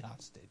hold me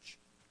hostage.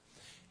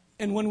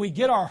 And when we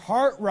get our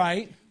heart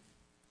right,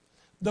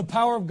 the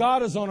power of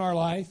God is on our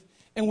life,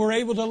 and we're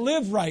able to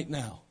live right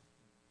now.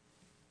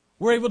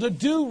 We're able to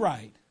do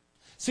right.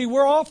 See,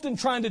 we're often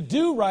trying to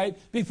do right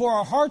before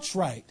our heart's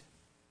right.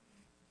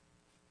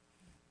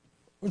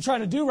 We're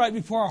trying to do right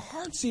before our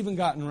heart's even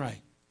gotten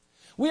right.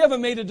 We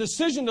haven't made a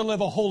decision to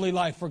live a holy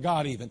life for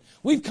God even.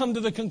 We've come to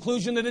the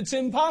conclusion that it's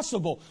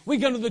impossible. We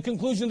come to the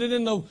conclusion that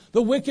in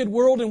the wicked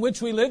world in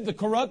which we live, the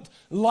corrupt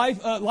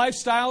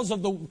lifestyles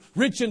of the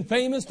rich and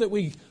famous that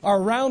we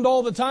are around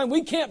all the time,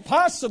 we can't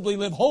possibly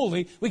live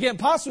holy. We can't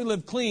possibly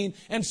live clean.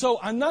 And so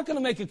I'm not going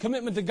to make a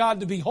commitment to God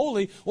to be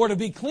holy or to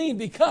be clean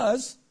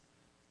because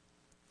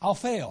I'll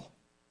fail.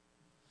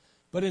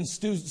 But in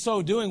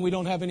so doing, we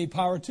don't have any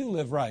power to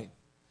live right.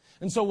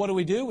 And so what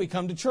do? We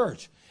come to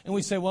church. And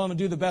we say, well, I'm going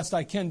to do the best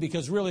I can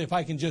because really if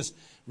I can just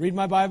read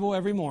my Bible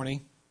every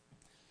morning,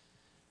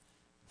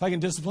 if I can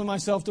discipline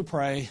myself to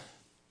pray,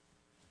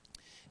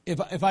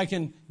 if I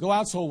can go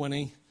out soul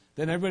winning,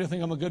 then everybody will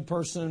think I'm a good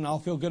person and I'll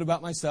feel good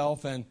about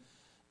myself and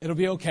it'll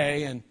be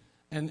okay and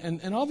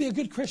I'll be a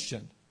good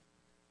Christian.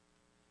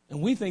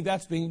 And we think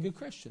that's being a good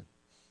Christian.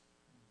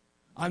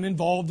 I'm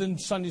involved in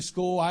Sunday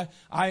school.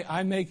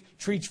 I make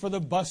treats for the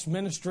bus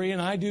ministry,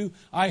 and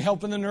I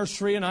help in the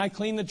nursery, and I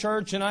clean the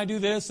church, and I do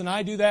this, and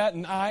I do that,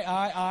 and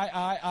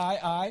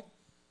I.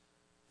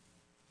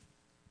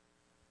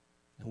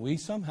 And we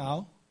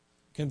somehow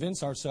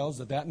convince ourselves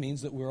that that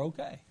means that we're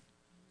okay.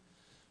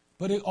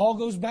 But it all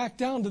goes back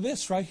down to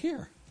this right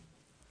here.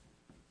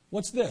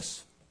 What's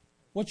this?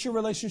 What's your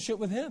relationship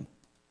with Him?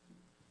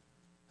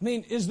 I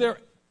mean, is there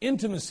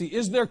intimacy?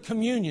 Is there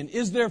communion?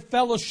 Is there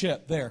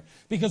fellowship there?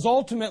 Because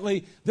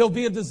ultimately, there'll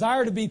be a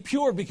desire to be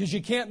pure because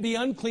you can't be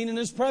unclean in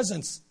His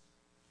presence.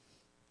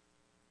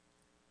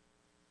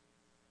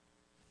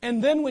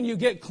 And then when you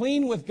get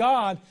clean with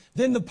God,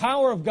 then the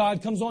power of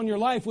God comes on your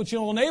life, which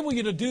will enable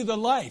you to do the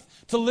life,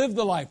 to live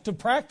the life, to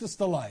practice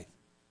the life,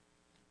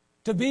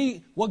 to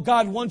be what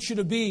God wants you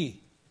to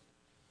be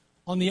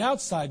on the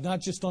outside, not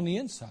just on the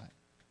inside.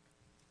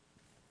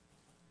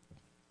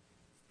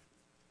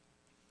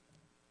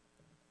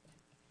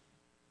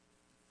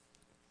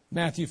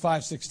 Matthew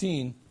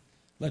 5:16,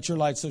 let your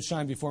light so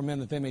shine before men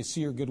that they may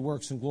see your good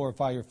works and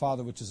glorify your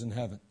Father which is in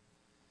heaven.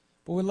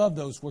 But we love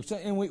those works,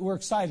 and we're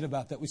excited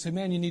about that. We say,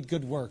 man, you need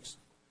good works.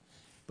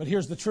 But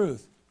here's the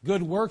truth.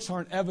 Good works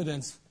aren't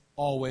evidence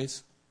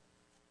always,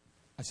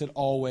 I said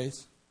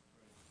always,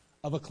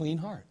 of a clean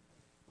heart.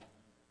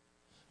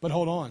 But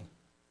hold on.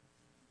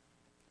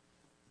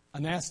 A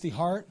nasty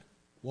heart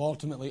will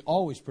ultimately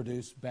always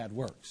produce bad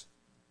works.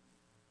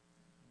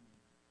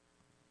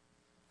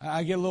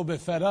 I get a little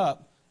bit fed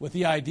up with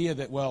the idea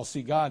that, well,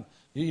 see, God,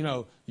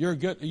 you're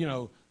good,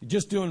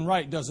 just doing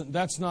right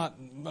that's not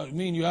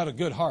mean you had a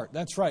good heart.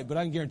 That's right, but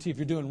I can guarantee if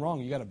you're doing wrong,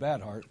 you got a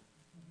bad heart.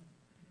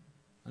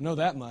 I know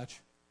that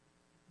much.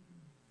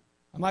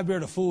 I might be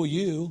able to fool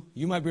you.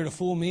 You might be able to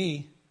fool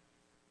me.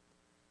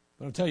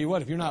 But I'll tell you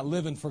what, if you're not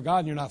living for God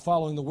and you're not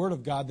following the Word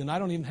of God, then I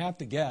don't even have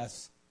to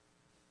guess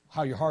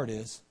how your heart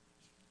is.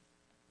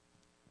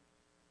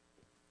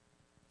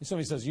 And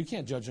somebody says, you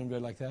can't judge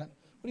anybody like that.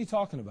 What are you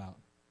talking about?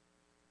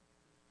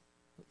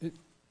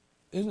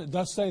 Isn't it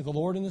thus saith the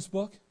Lord in this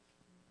book?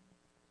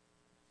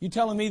 You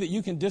telling me that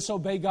you can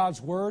disobey God's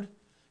word?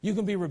 You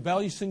can be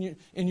rebellious in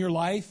your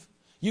life?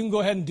 You can go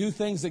ahead and do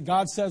things that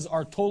God says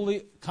are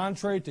totally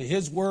contrary to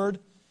His word,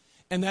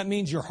 and that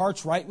means your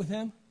heart's right with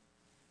Him?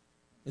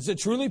 Is it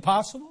truly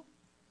possible?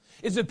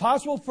 Is it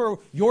possible for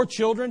your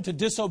children to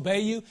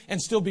disobey you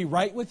and still be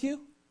right with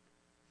you?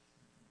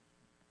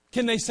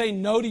 Can they say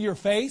no to your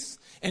face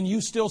and you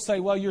still say,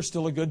 well, you're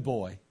still a good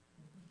boy?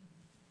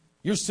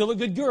 You're still a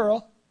good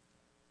girl?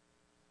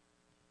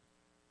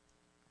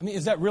 I mean,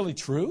 is that really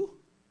true?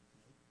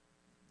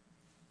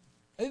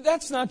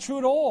 That's not true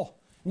at all.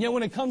 And yet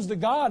when it comes to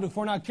God, if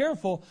we're not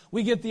careful,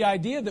 we get the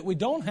idea that we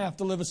don't have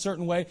to live a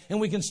certain way and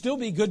we can still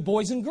be good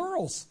boys and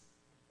girls.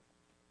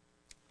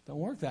 Don't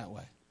work that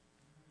way.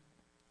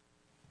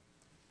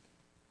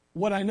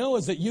 What I know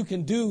is that you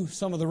can do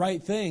some of the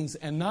right things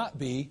and not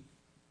be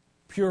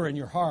pure in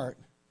your heart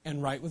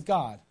and right with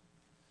God.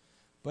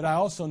 But I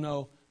also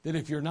know that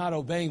if you're not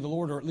obeying the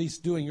Lord, or at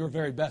least doing your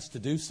very best to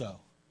do so,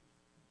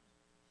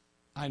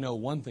 I know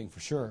one thing for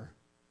sure.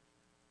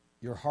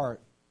 Your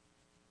heart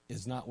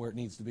is not where it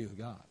needs to be with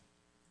God.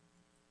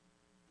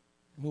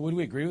 I mean, would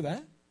we agree with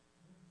that?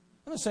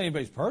 I'm not saying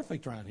anybody's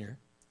perfect around here.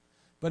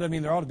 But I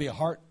mean, there ought to be a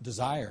heart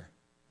desire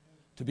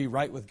to be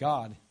right with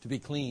God, to be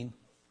clean.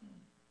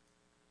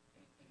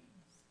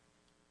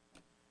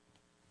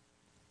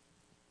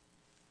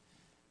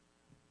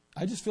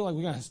 I just feel like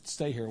we're going to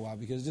stay here a while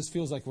because it just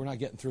feels like we're not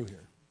getting through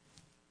here.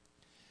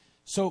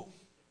 So,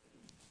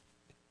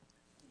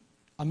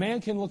 a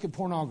man can look at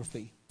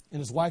pornography and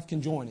his wife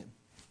can join him.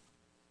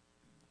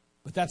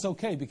 But that's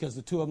okay because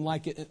the two of them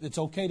like it. It's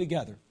okay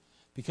together.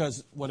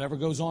 Because whatever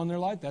goes on in their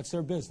life, that's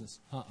their business.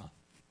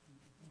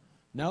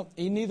 No,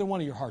 neither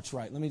one of your heart's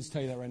right. Let me just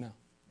tell you that right now.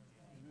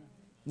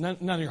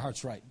 None of your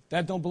heart's right.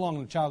 That don't belong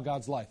in a child of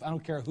God's life. I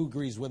don't care who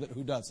agrees with it,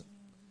 who doesn't.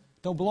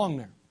 Don't belong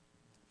there.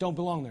 Don't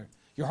belong there.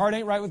 Your heart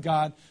ain't right with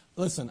God.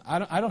 Listen,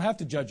 I don't have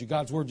to judge you.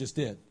 God's Word just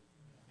did.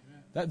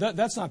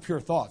 That's not pure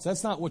thoughts.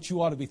 That's not what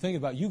you ought to be thinking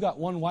about. You got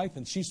one wife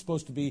and she's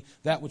supposed to be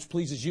that which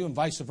pleases you and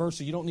vice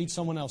versa. You don't need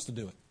someone else to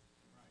do it.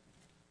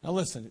 Now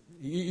listen,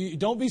 you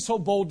don't be so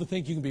bold to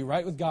think you can be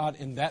right with God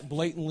in that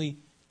blatantly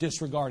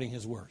disregarding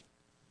His Word.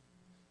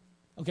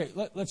 Okay,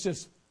 let's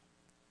just,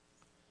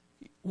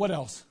 what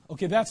else?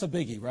 Okay, that's a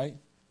biggie, right?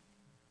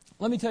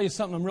 Let me tell you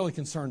something I'm really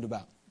concerned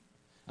about.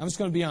 I'm just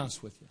going to be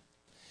honest with you.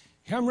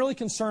 I'm really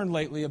concerned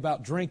lately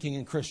about drinking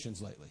in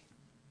Christians lately.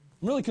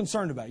 I'm really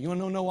concerned about it. You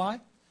want to know why?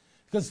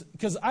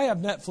 Because I have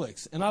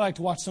Netflix, and I like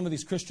to watch some of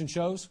these Christian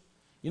shows.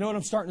 You know what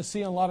I'm starting to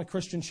see on a lot of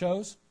Christian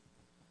shows?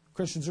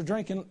 Christians are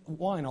drinking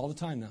wine all the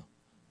time now.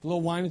 A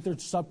little wine at their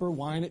supper,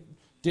 wine at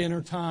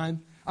dinner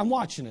time. I'm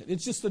watching it.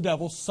 It's just the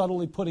devil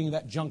subtly putting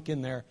that junk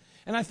in there.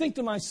 And I think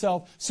to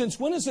myself, since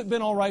when has it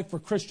been all right for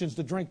Christians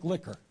to drink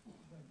liquor?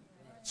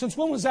 Since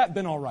when has that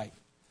been all right?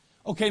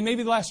 Okay,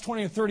 maybe the last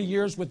 20 or 30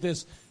 years with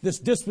this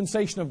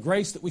dispensation of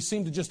grace that we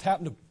seem to just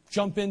happen to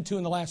jump into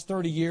in the last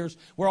 30 years,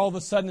 where all of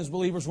a sudden as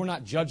believers we're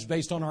not judged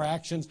based on our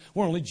actions,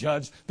 we're only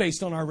judged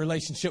based on our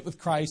relationship with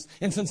Christ.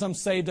 And since I'm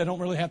saved, I don't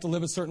really have to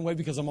live a certain way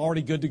because I'm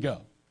already good to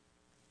go.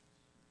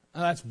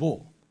 Now, that's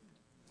bull.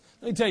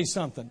 Let me tell you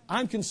something.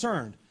 I'm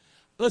concerned.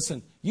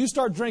 Listen, you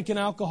start drinking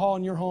alcohol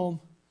in your home,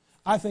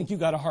 I think you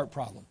got a heart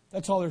problem.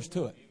 That's all there's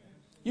to it.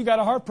 You got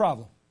a heart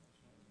problem.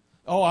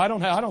 Oh, I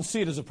don't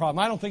see it as a problem.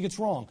 I don't think it's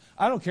wrong.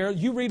 I don't care.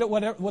 You read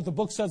what the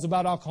book says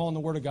about alcohol in the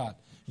Word of God.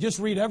 Just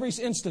read every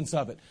instance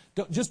of it.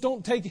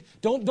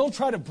 Don't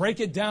try to break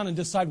it down and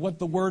decide what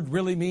the word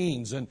really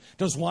means. And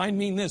does wine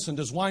mean this and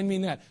does wine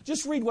mean that?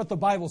 Just read what the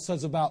Bible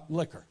says about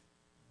liquor.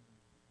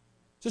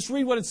 Just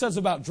read what it says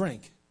about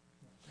drink.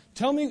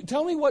 Tell me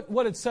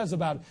what it says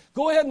about it.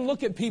 Go ahead and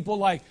look at people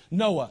like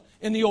Noah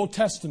in the Old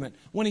Testament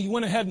when he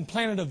went ahead and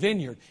planted a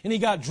vineyard and he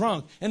got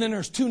drunk and then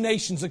there's two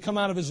nations that come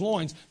out of his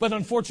loins, but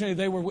unfortunately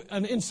they were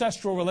an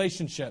ancestral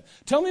relationship.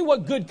 Tell me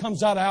what good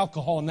comes out of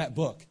alcohol in that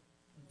book.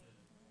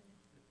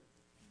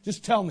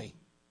 Just tell me.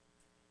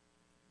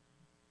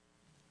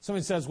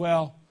 Somebody says,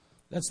 well,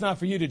 that's not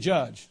for you to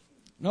judge.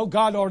 No,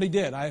 God already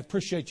did. I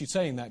appreciate you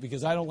saying that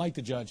because I don't like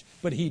to judge,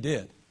 but He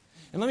did.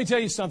 And let me tell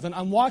you something.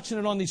 I'm watching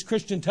it on these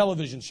Christian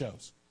television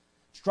shows.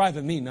 It's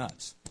driving me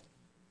nuts.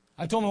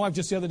 I told my wife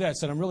just the other day, I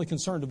said, I'm really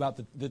concerned about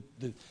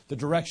the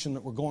direction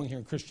that we're going here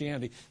in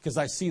Christianity because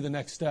I see the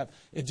next step.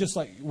 It's just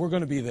like we're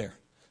going to be there.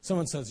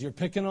 Someone says, you're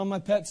picking on my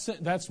pet sin.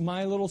 That's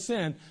my little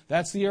sin.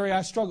 That's the area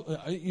I struggle.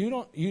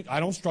 I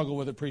don't struggle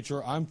with it,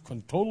 preacher. I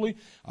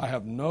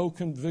have no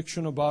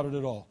conviction about it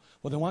at all.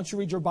 Well, then why don't you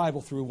read your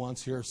Bible through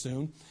once here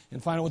soon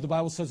and find out what the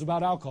Bible says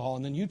about alcohol,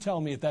 and then you tell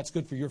me if that's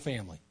good for your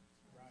family.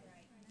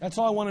 That's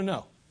all I want to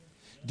know.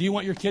 Do you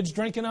want your kids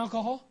drinking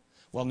alcohol?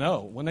 Well,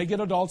 no. When they get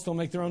adults, they'll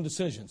make their own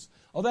decisions.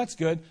 Oh, that's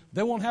good.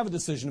 They won't have a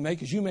decision to make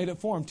because you made it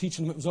for them,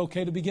 teaching them it was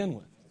okay to begin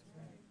with.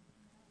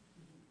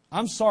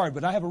 I'm sorry,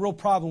 but I have a real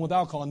problem with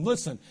alcohol. And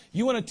listen,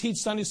 you want to teach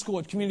Sunday school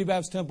at Community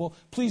Baptist Temple,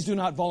 please do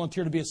not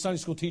volunteer to be a Sunday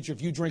school teacher if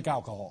you drink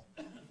alcohol.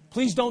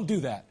 Please don't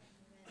do that.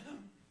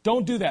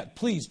 Don't do that.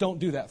 Please don't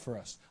do that for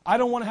us. I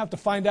don't want to have to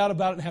find out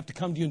about it and have to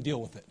come to you and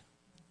deal with it.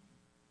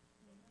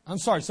 I'm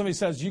sorry, somebody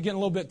says, you getting a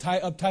little bit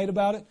uptight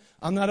about it?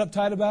 I'm not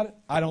uptight about it.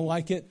 I don't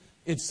like it.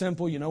 It's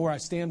simple. You know where I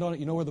stand on it.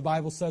 You know where the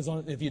Bible says on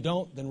it. If you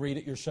don't, then read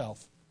it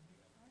yourself.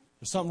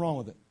 There's something wrong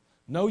with it.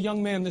 No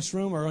young man in this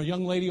room or a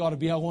young lady ought to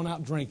be going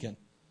out drinking.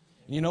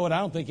 And you know what? I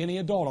don't think any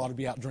adult ought to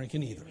be out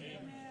drinking either.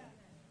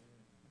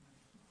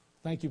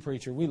 Thank you,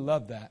 preacher. We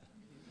love that.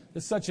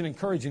 It's such an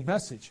encouraging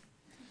message.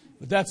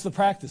 But that's the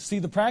practice. See,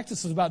 the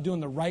practice is about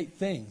doing the right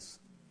things.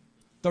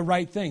 The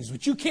right things.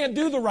 But you can't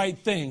do the right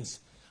things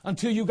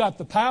until you got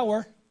the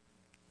power.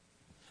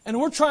 And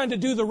we're trying to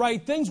do the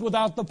right things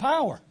without the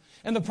power.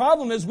 And the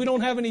problem is we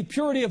don't have any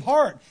purity of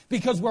heart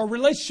because our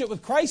relationship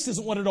with Christ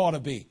isn't what it ought to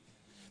be.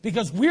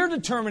 Because we're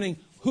determining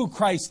who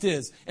Christ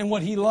is and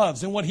what He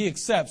loves and what He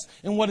accepts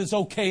and what is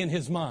okay in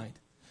His mind.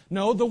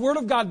 No, the Word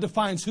of God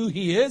defines who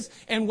He is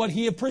and what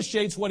He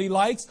appreciates, what He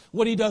likes,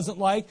 what He doesn't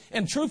like.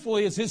 And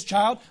truthfully, as His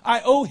child,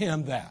 I owe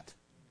Him that.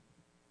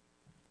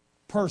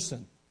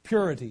 Person,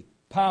 purity,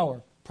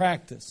 power,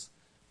 practice,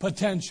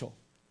 potential.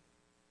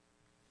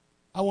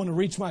 I want to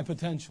reach my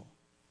potential.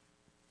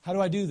 How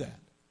do I do that?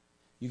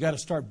 You got to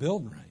start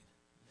building right.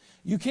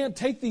 You can't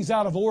take these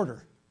out of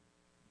order.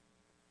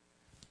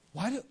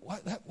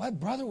 That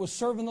brother was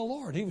serving the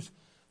Lord. He was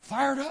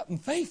fired up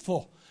and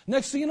faithful.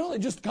 Next thing you know, they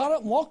just got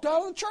up and walked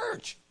out of the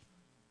church.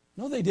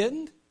 No, they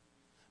didn't.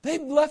 They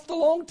left a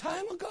long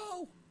time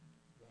ago.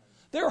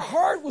 Their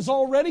heart was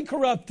already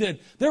corrupted.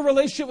 Their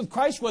relationship with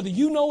Christ, whether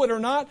you know it or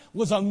not,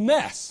 was a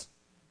mess.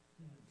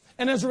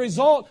 And as a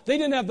result, they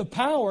didn't have the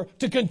power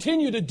to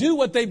continue to do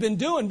what they've been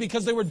doing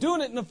because they were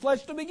doing it in the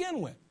flesh to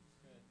begin with.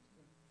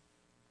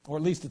 Or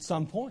at least at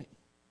some point.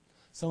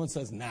 Someone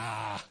says,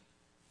 nah,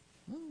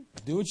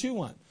 do what you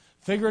want.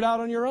 Figure it out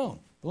on your own.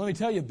 But let me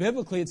tell you,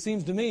 biblically, it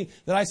seems to me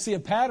that I see a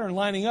pattern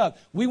lining up.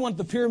 We want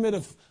the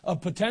pyramid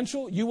of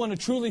potential. You want to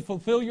truly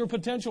fulfill your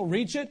potential,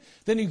 reach it,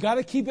 then you've got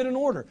to keep it in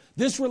order.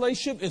 This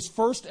relationship is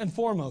first and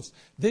foremost.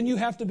 Then you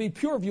have to be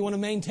pure if you want to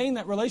maintain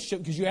that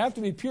relationship, because you have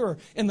to be pure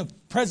in the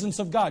presence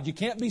of God. You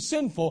can't be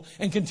sinful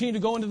and continue to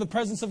go into the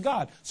presence of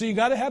God. So you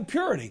got to have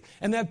purity.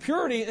 And that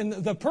purity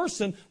in the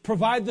person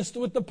provides us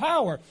with the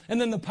power. And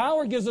then the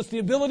power gives us the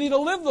ability to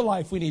live the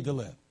life we need to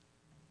live.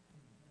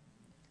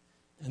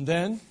 And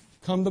then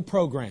come the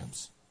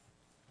programs.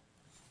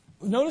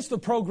 Notice the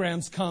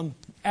programs come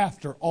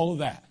after all of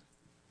that.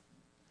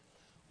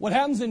 What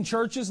happens in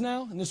churches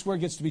now, and this is where it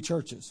gets to be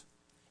churches,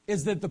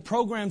 is that the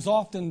programs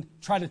often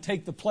try to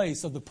take the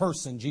place of the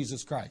person,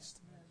 Jesus Christ.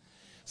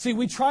 See,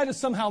 we try to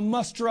somehow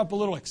muster up a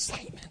little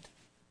excitement.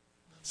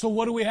 So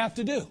what do we have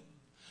to do?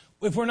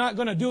 If we're not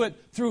going to do it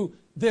through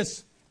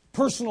this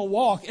personal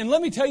walk, and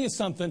let me tell you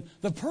something,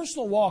 the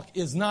personal walk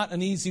is not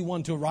an easy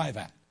one to arrive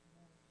at.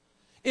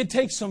 It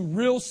takes some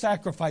real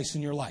sacrifice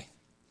in your life.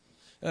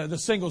 The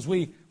singles,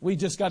 we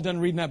just got done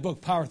reading that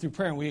book, Power Through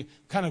Prayer, and we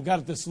kind of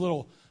got this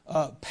little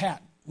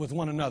pat with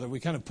one another. We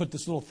kind of put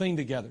this little thing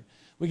together.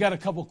 We got a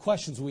couple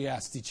questions we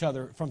asked each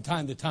other from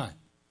time to time.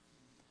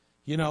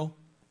 You know,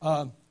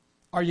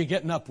 are you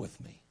getting up with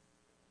me?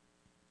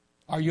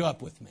 Are you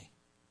up with me?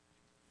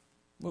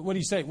 What do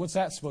you say? What's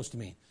that supposed to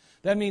mean?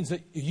 That means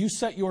that you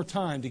set your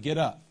time to get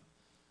up,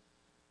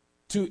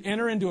 to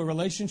enter into a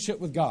relationship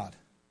with God.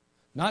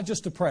 Not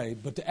just to pray,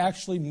 but to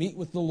actually meet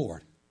with the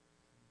Lord.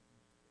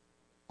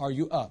 Are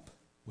you up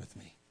with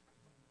me?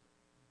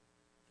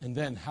 And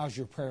then, how's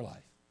your prayer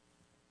life?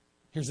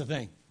 Here's the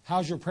thing.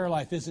 How's your prayer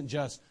life isn't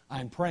just,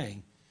 I'm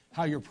praying.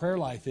 How your prayer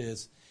life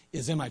is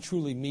am I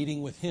truly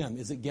meeting with Him?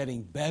 Is it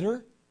getting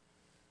better?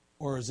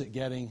 Or is it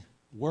getting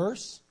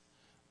worse?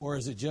 Or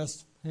is it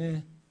just,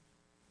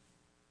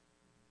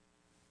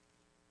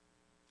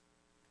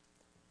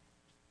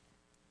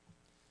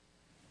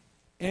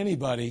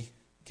 Anybody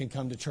can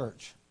come to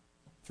church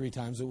 3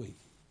 times a week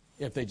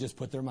if they just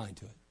put their mind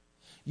to it.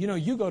 You know,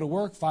 you go to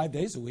work 5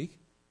 days a week,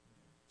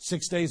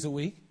 6 days a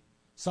week,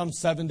 some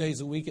 7 days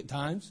a week at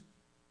times.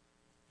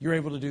 You're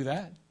able to do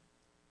that.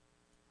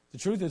 The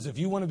truth is, if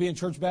you want to be in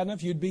church bad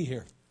enough, you'd be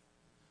here.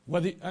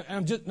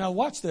 Now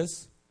watch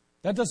this.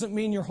 That doesn't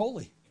mean you're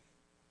holy.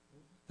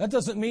 That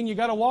doesn't mean you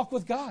got to walk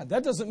with God.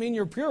 That doesn't mean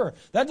you're pure.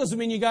 That doesn't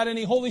mean you got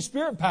any Holy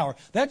Spirit power.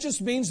 That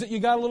just means that you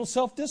got a little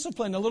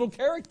self-discipline, a little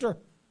character.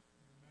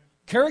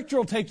 Character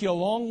will take you a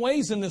long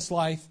ways in this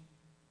life,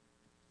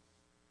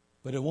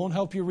 but it won't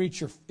help you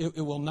reach it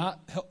will not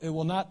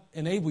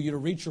enable you to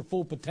reach your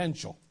full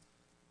potential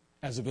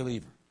as a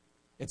believer.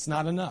 It's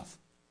not enough.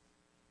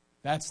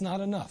 That's not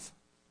enough.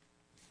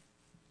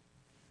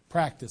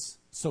 Practice.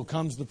 So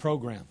comes the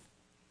program.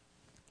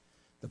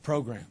 The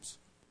programs.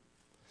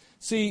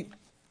 See,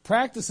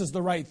 practice is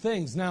the right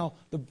things. Now,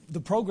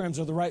 the programs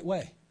are the right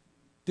way.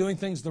 Doing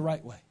things the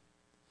right way.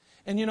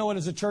 And you know what?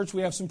 As a church,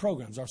 we have some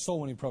programs. Our soul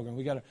winning program.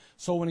 We've got a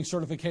soul winning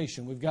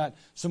certification. We've got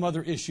some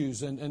other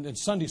issues and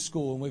Sunday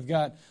school. And we've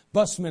got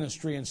bus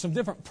ministry and some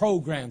different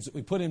programs that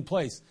we put in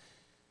place.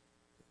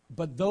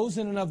 But those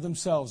in and of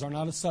themselves are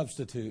not a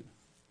substitute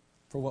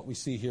for what we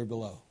see here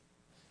below.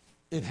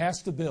 It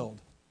has to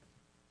build.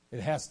 It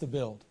has to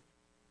build.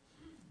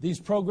 These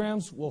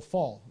programs will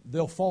fall.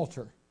 They'll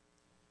falter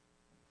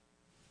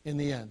in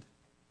the end.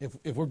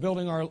 If we're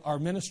building our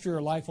ministry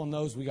or life on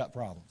those, we got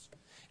problems.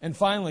 And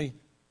finally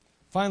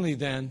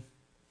then,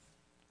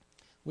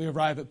 we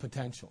arrive at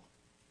potential.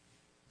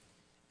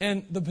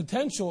 And the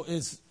potential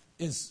is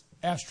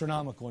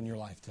astronomical in your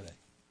life today.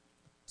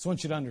 So I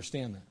want you to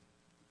understand that.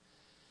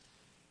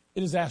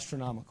 It is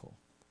astronomical.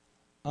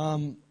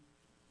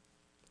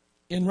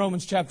 In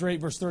Romans chapter 8,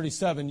 verse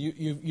 37,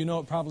 you know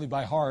it probably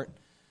by heart.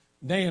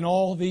 Nay, in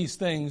all these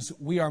things,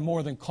 we are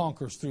more than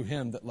conquerors through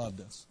Him that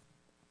loved us.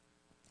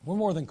 We're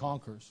more than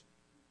conquerors.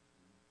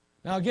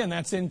 Now again,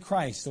 that's in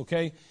Christ,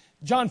 okay?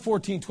 John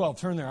 14:12.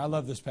 Turn there. I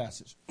love this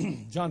passage.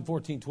 John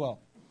 14:12.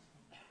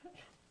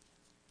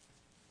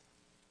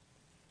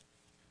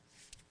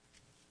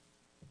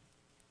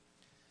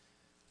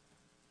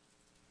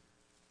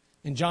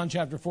 In John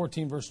chapter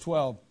 14, verse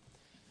 12,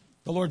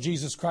 the Lord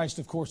Jesus Christ,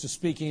 of course, is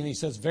speaking, and He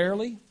says,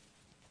 Verily,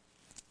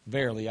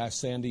 verily, I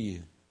say unto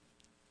you.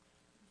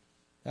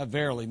 That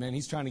verily, man,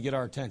 He's trying to get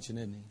our attention,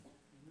 isn't He?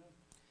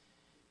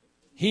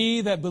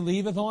 He that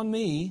believeth on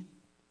me,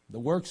 the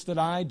works that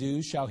I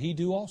do, shall he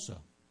do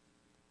also.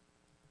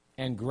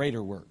 And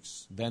greater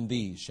works than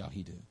these shall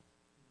he do.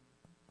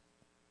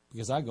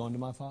 Because I go unto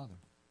my Father.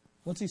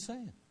 What's He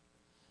saying?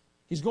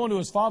 He's going to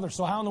His Father.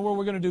 So how in the world are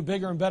we going to do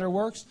bigger and better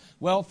works?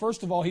 Well,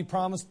 first of all, He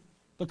promised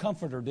the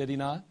Comforter, did He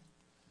not?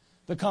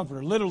 The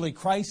Comforter. Literally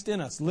Christ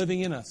in us, living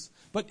in us.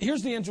 But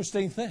here's the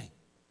interesting thing.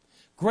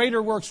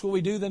 Greater works will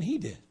we do than He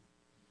did.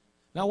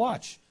 Now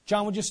watch.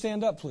 John, would you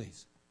stand up,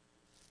 please?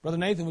 Brother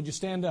Nathan, would you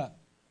stand up?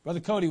 Brother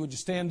Cody, would you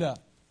stand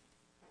up?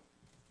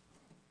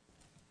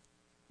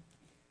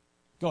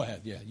 Go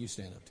ahead. Yeah, you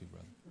stand up too,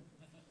 brother.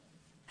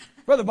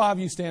 Brother Bob,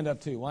 you stand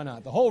up too. Why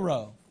not? The whole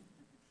row.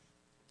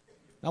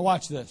 Now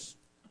watch this.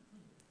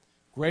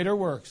 Greater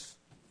works.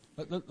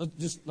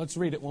 Let's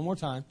read it one more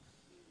time.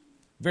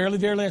 Verily,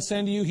 verily, I say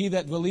unto you, he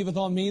that believeth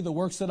on me, the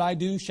works that I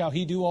do, shall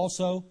he do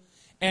also.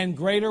 And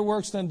greater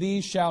works than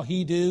these shall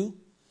he do,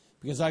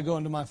 because I go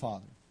unto my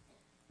Father.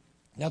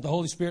 Got the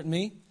Holy Spirit in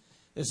me?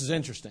 This is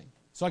interesting.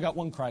 So I got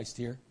one Christ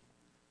here.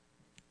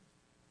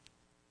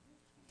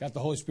 Got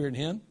the Holy Spirit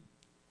in him.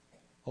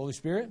 Holy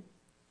Spirit,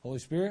 Holy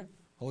Spirit,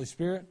 Holy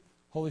Spirit,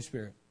 Holy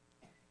Spirit.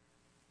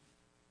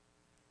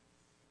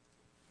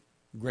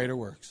 Greater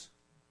works.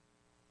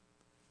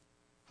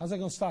 How's that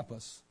going to stop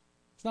us?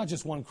 It's not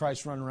just one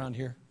Christ running around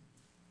here.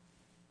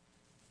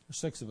 There's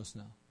 6 of us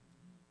now.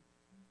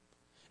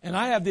 And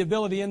I have the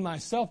ability in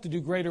myself to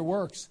do greater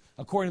works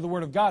according to the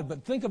Word of God.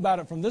 But think about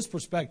it from this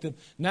perspective.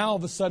 Now all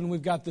of a sudden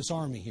we've got this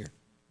army here.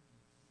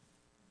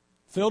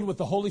 Filled with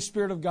the Holy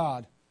Spirit of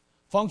God.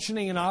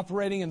 Functioning and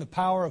operating in the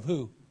power of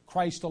who?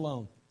 Christ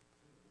alone.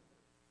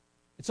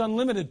 It's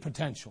unlimited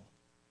potential.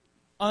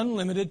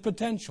 Unlimited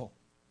potential.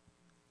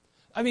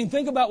 I mean,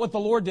 think about what the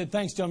Lord did.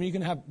 Thanks, Tom. You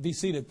can be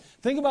seated.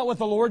 Think about what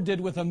the Lord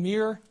did with a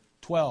mere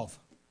 12.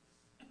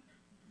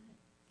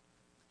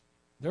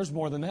 There's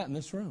more than that in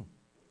this room.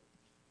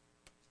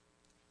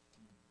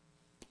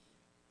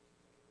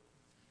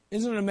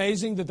 Isn't it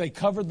amazing that they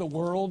covered the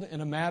world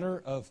in a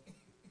matter of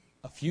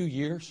a few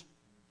years?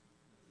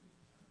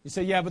 You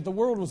say, yeah, but the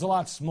world was a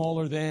lot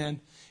smaller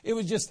then. It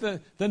was just the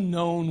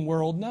known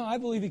world. No, I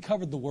believe he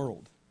covered the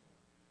world.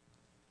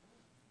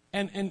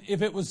 And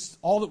if it was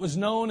all that was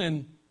known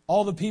and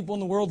all the people in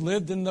the world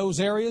lived in those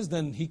areas,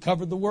 then he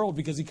covered the world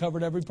because he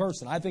covered every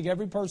person. I think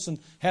every person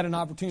had an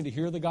opportunity to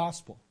hear the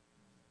gospel.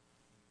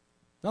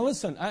 Now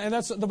listen, and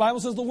that's the Bible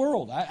says the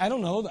world. I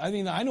don't know. I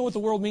mean, I know what the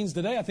world means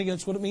today. I think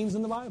that's what it means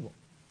in the Bible.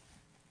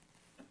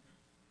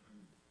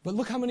 But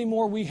look how many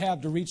more we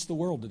have to reach the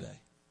world today.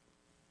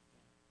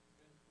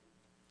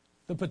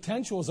 The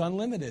potential is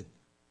unlimited.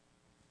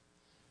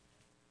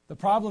 The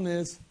problem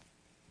is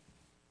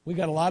we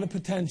got a lot of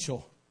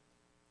potential.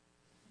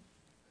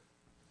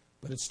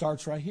 But it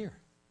starts right here.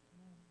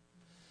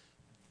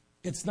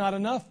 It's not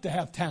enough to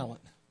have talent,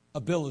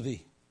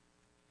 ability.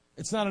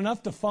 It's not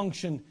enough to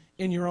function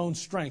in your own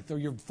strength or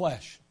your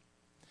flesh.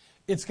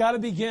 It's got to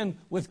begin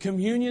with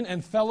communion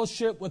and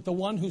fellowship with the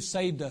one who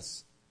saved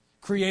us,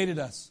 created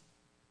us.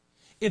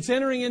 It's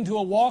entering into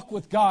a walk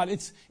with God.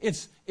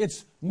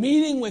 It's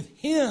meeting with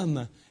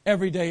Him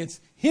every day.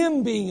 It's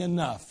Him being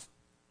enough.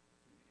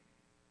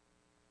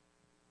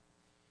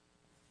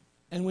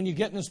 And when you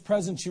get in His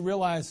presence, you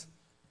realize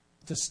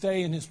to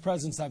stay in His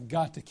presence, I've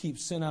got to keep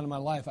sin out of my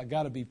life. I've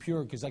got to be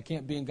pure because I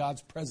can't be in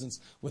God's presence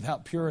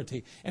without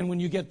purity. And when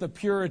you get the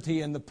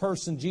purity and the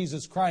person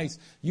Jesus Christ,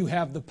 you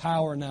have the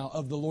power now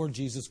of the Lord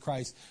Jesus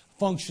Christ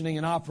functioning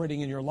and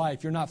operating in your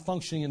life. You're not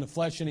functioning in the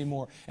flesh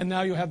anymore. And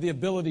now you have the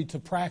ability to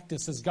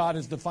practice as God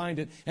has defined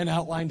it and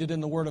outlined it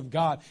in the Word of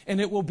God.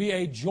 And it will be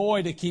a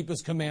joy to keep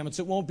His commandments.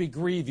 It won't be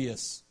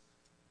grievous.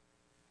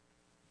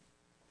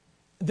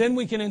 Then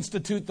we can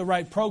institute the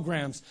right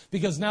programs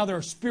because now there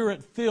are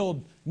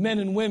Spirit-filled men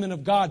and women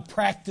of God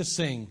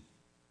practicing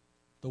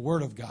the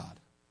Word of God.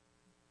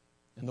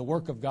 And the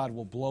work of God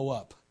will blow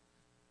up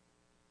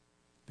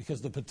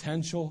because the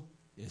potential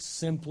is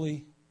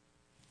simply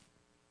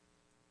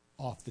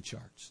off the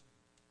charts.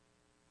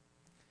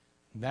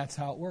 And that's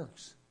how it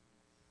works.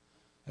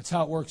 That's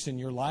how it works in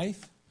your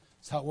life.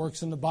 That's how it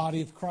works in the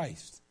body of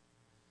Christ.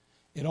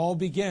 It all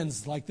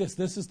begins like this.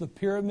 This is the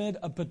pyramid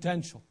of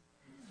potential.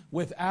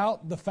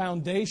 Without the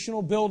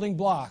foundational building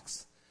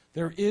blocks,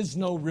 there is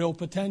no real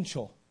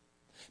potential.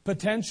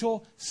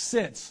 Potential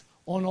sits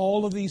on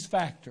all of these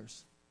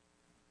factors.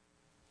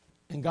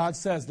 And God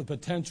says the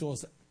potential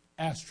is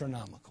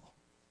astronomical.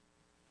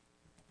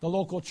 The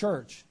local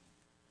church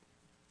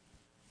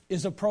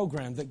is a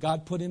program that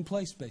God put in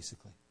place,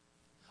 basically.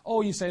 Oh,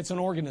 you say it's an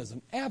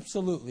organism.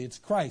 Absolutely, it's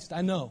Christ,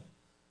 I know.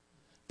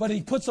 But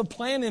He puts a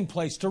plan in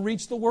place to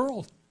reach the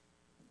world.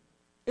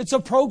 It's a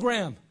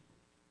program.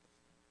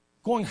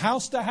 Going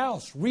house to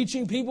house,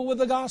 reaching people with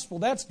the gospel.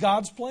 That's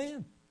God's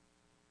plan.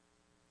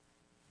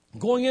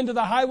 Going into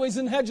the highways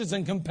and hedges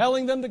and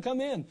compelling them to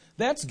come in.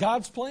 That's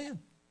God's plan.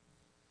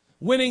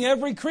 Winning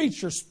every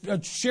creature,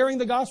 sharing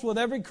the gospel with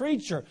every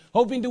creature,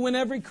 hoping to win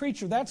every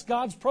creature. That's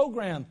God's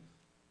program.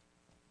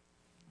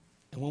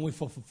 And when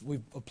we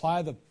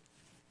apply the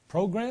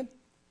program,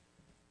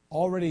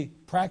 already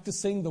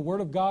practicing the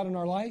Word of God in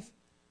our life,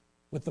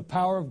 with the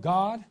power of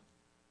God,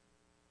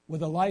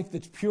 with a life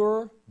that's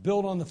pure,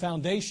 built on the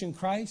foundation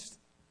Christ,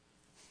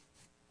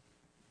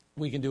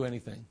 we can do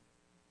anything.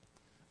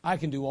 I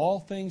can do all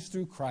things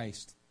through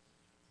Christ,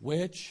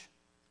 which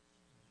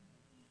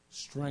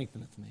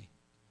strengtheneth me.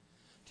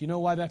 Do you know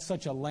why that's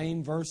such a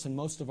lame verse in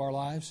most of our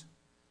lives?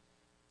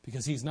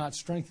 Because He's not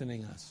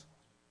strengthening us.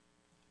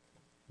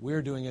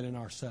 We're doing it in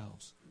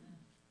ourselves.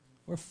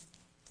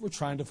 We're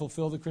trying to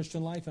fulfill the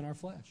Christian life in our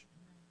flesh.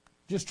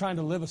 Just trying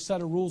to live a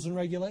set of rules and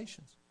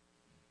regulations.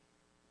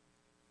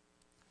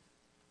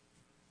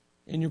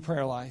 In your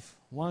prayer life,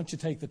 why don't you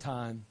take the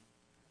time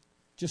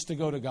just to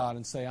go to God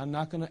and say, I'm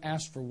not going to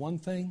ask for one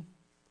thing.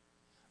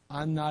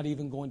 I'm not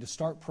even going to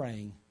start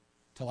praying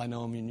till I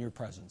know Him in your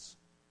presence.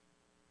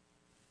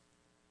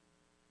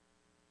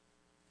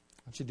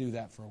 Why don't you do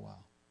that for a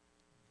while?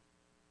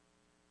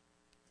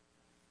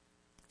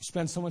 You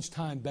spend so much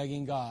time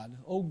begging God,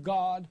 oh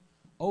God,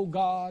 oh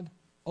God,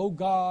 oh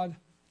God,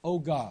 oh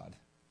God.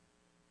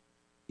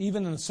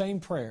 Even in the same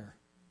prayer,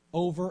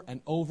 over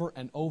and over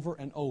and over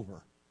and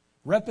over.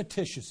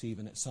 Repetitious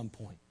even at some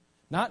point.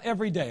 Not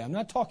every day. I'm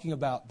not talking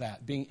about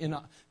that, being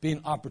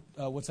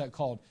what's that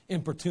called?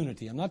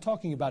 Importunity. I'm not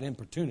talking about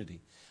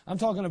importunity. I'm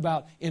talking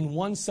about in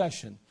one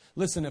session.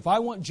 Listen, if I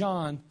want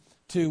John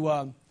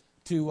to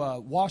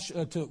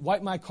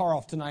wipe my car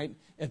off tonight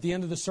at the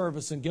end of the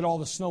service and get all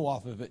the snow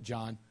off of it,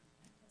 John.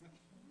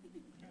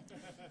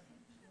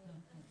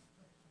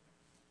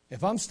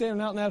 If I'm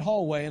standing out in that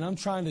hallway and I'm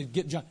trying to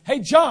get John, hey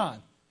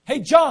John,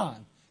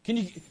 can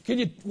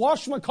you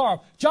wash my car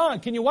off? John,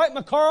 can you wipe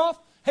my car off?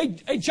 Hey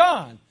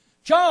John,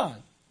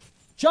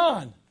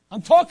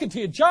 I'm talking to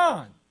you,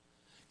 John.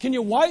 Can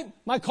you wipe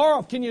my car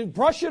off? Can you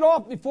brush it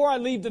off before I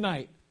leave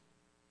tonight?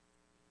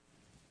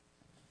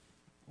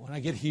 When I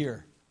get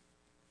here,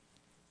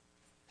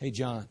 hey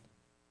John,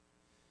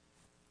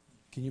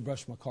 can you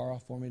brush my car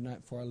off for me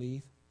tonight before I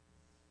leave?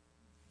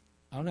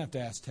 I don't have to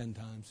ask 10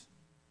 times.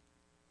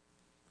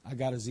 I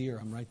got his ear.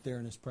 I'm right there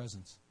in his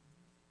presence.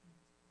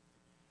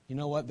 You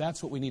know what?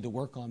 That's what we need to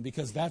work on,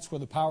 because that's where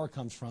the power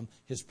comes from,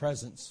 His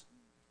presence.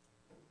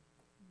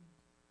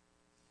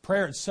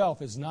 Prayer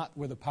itself is not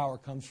where the power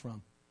comes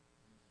from.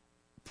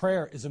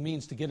 Prayer is a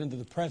means to get into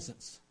the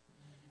presence.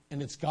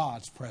 And it's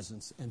God's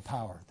presence and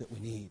power that we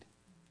need.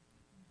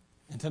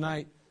 And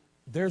tonight,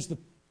 there's the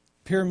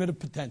pyramid of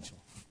potential.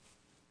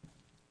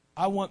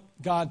 I want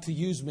God to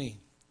use me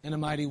in a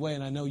mighty way,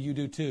 and I know you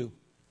do too.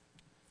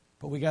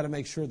 But we got to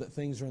make sure that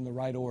things are in the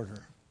right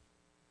order.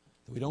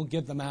 That we don't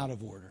get them out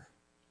of order.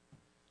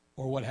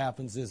 Or what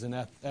happens is, in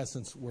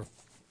essence, we're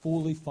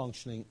fully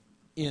functioning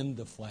in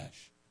the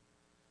flesh,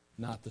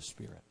 not the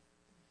Spirit.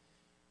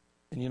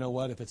 And you know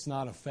what? If it's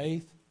not of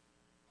faith,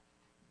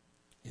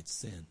 it's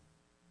sin.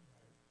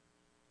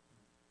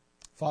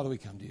 Father, we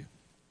come to you.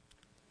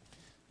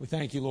 We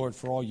thank you, Lord,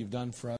 for all you've done for us.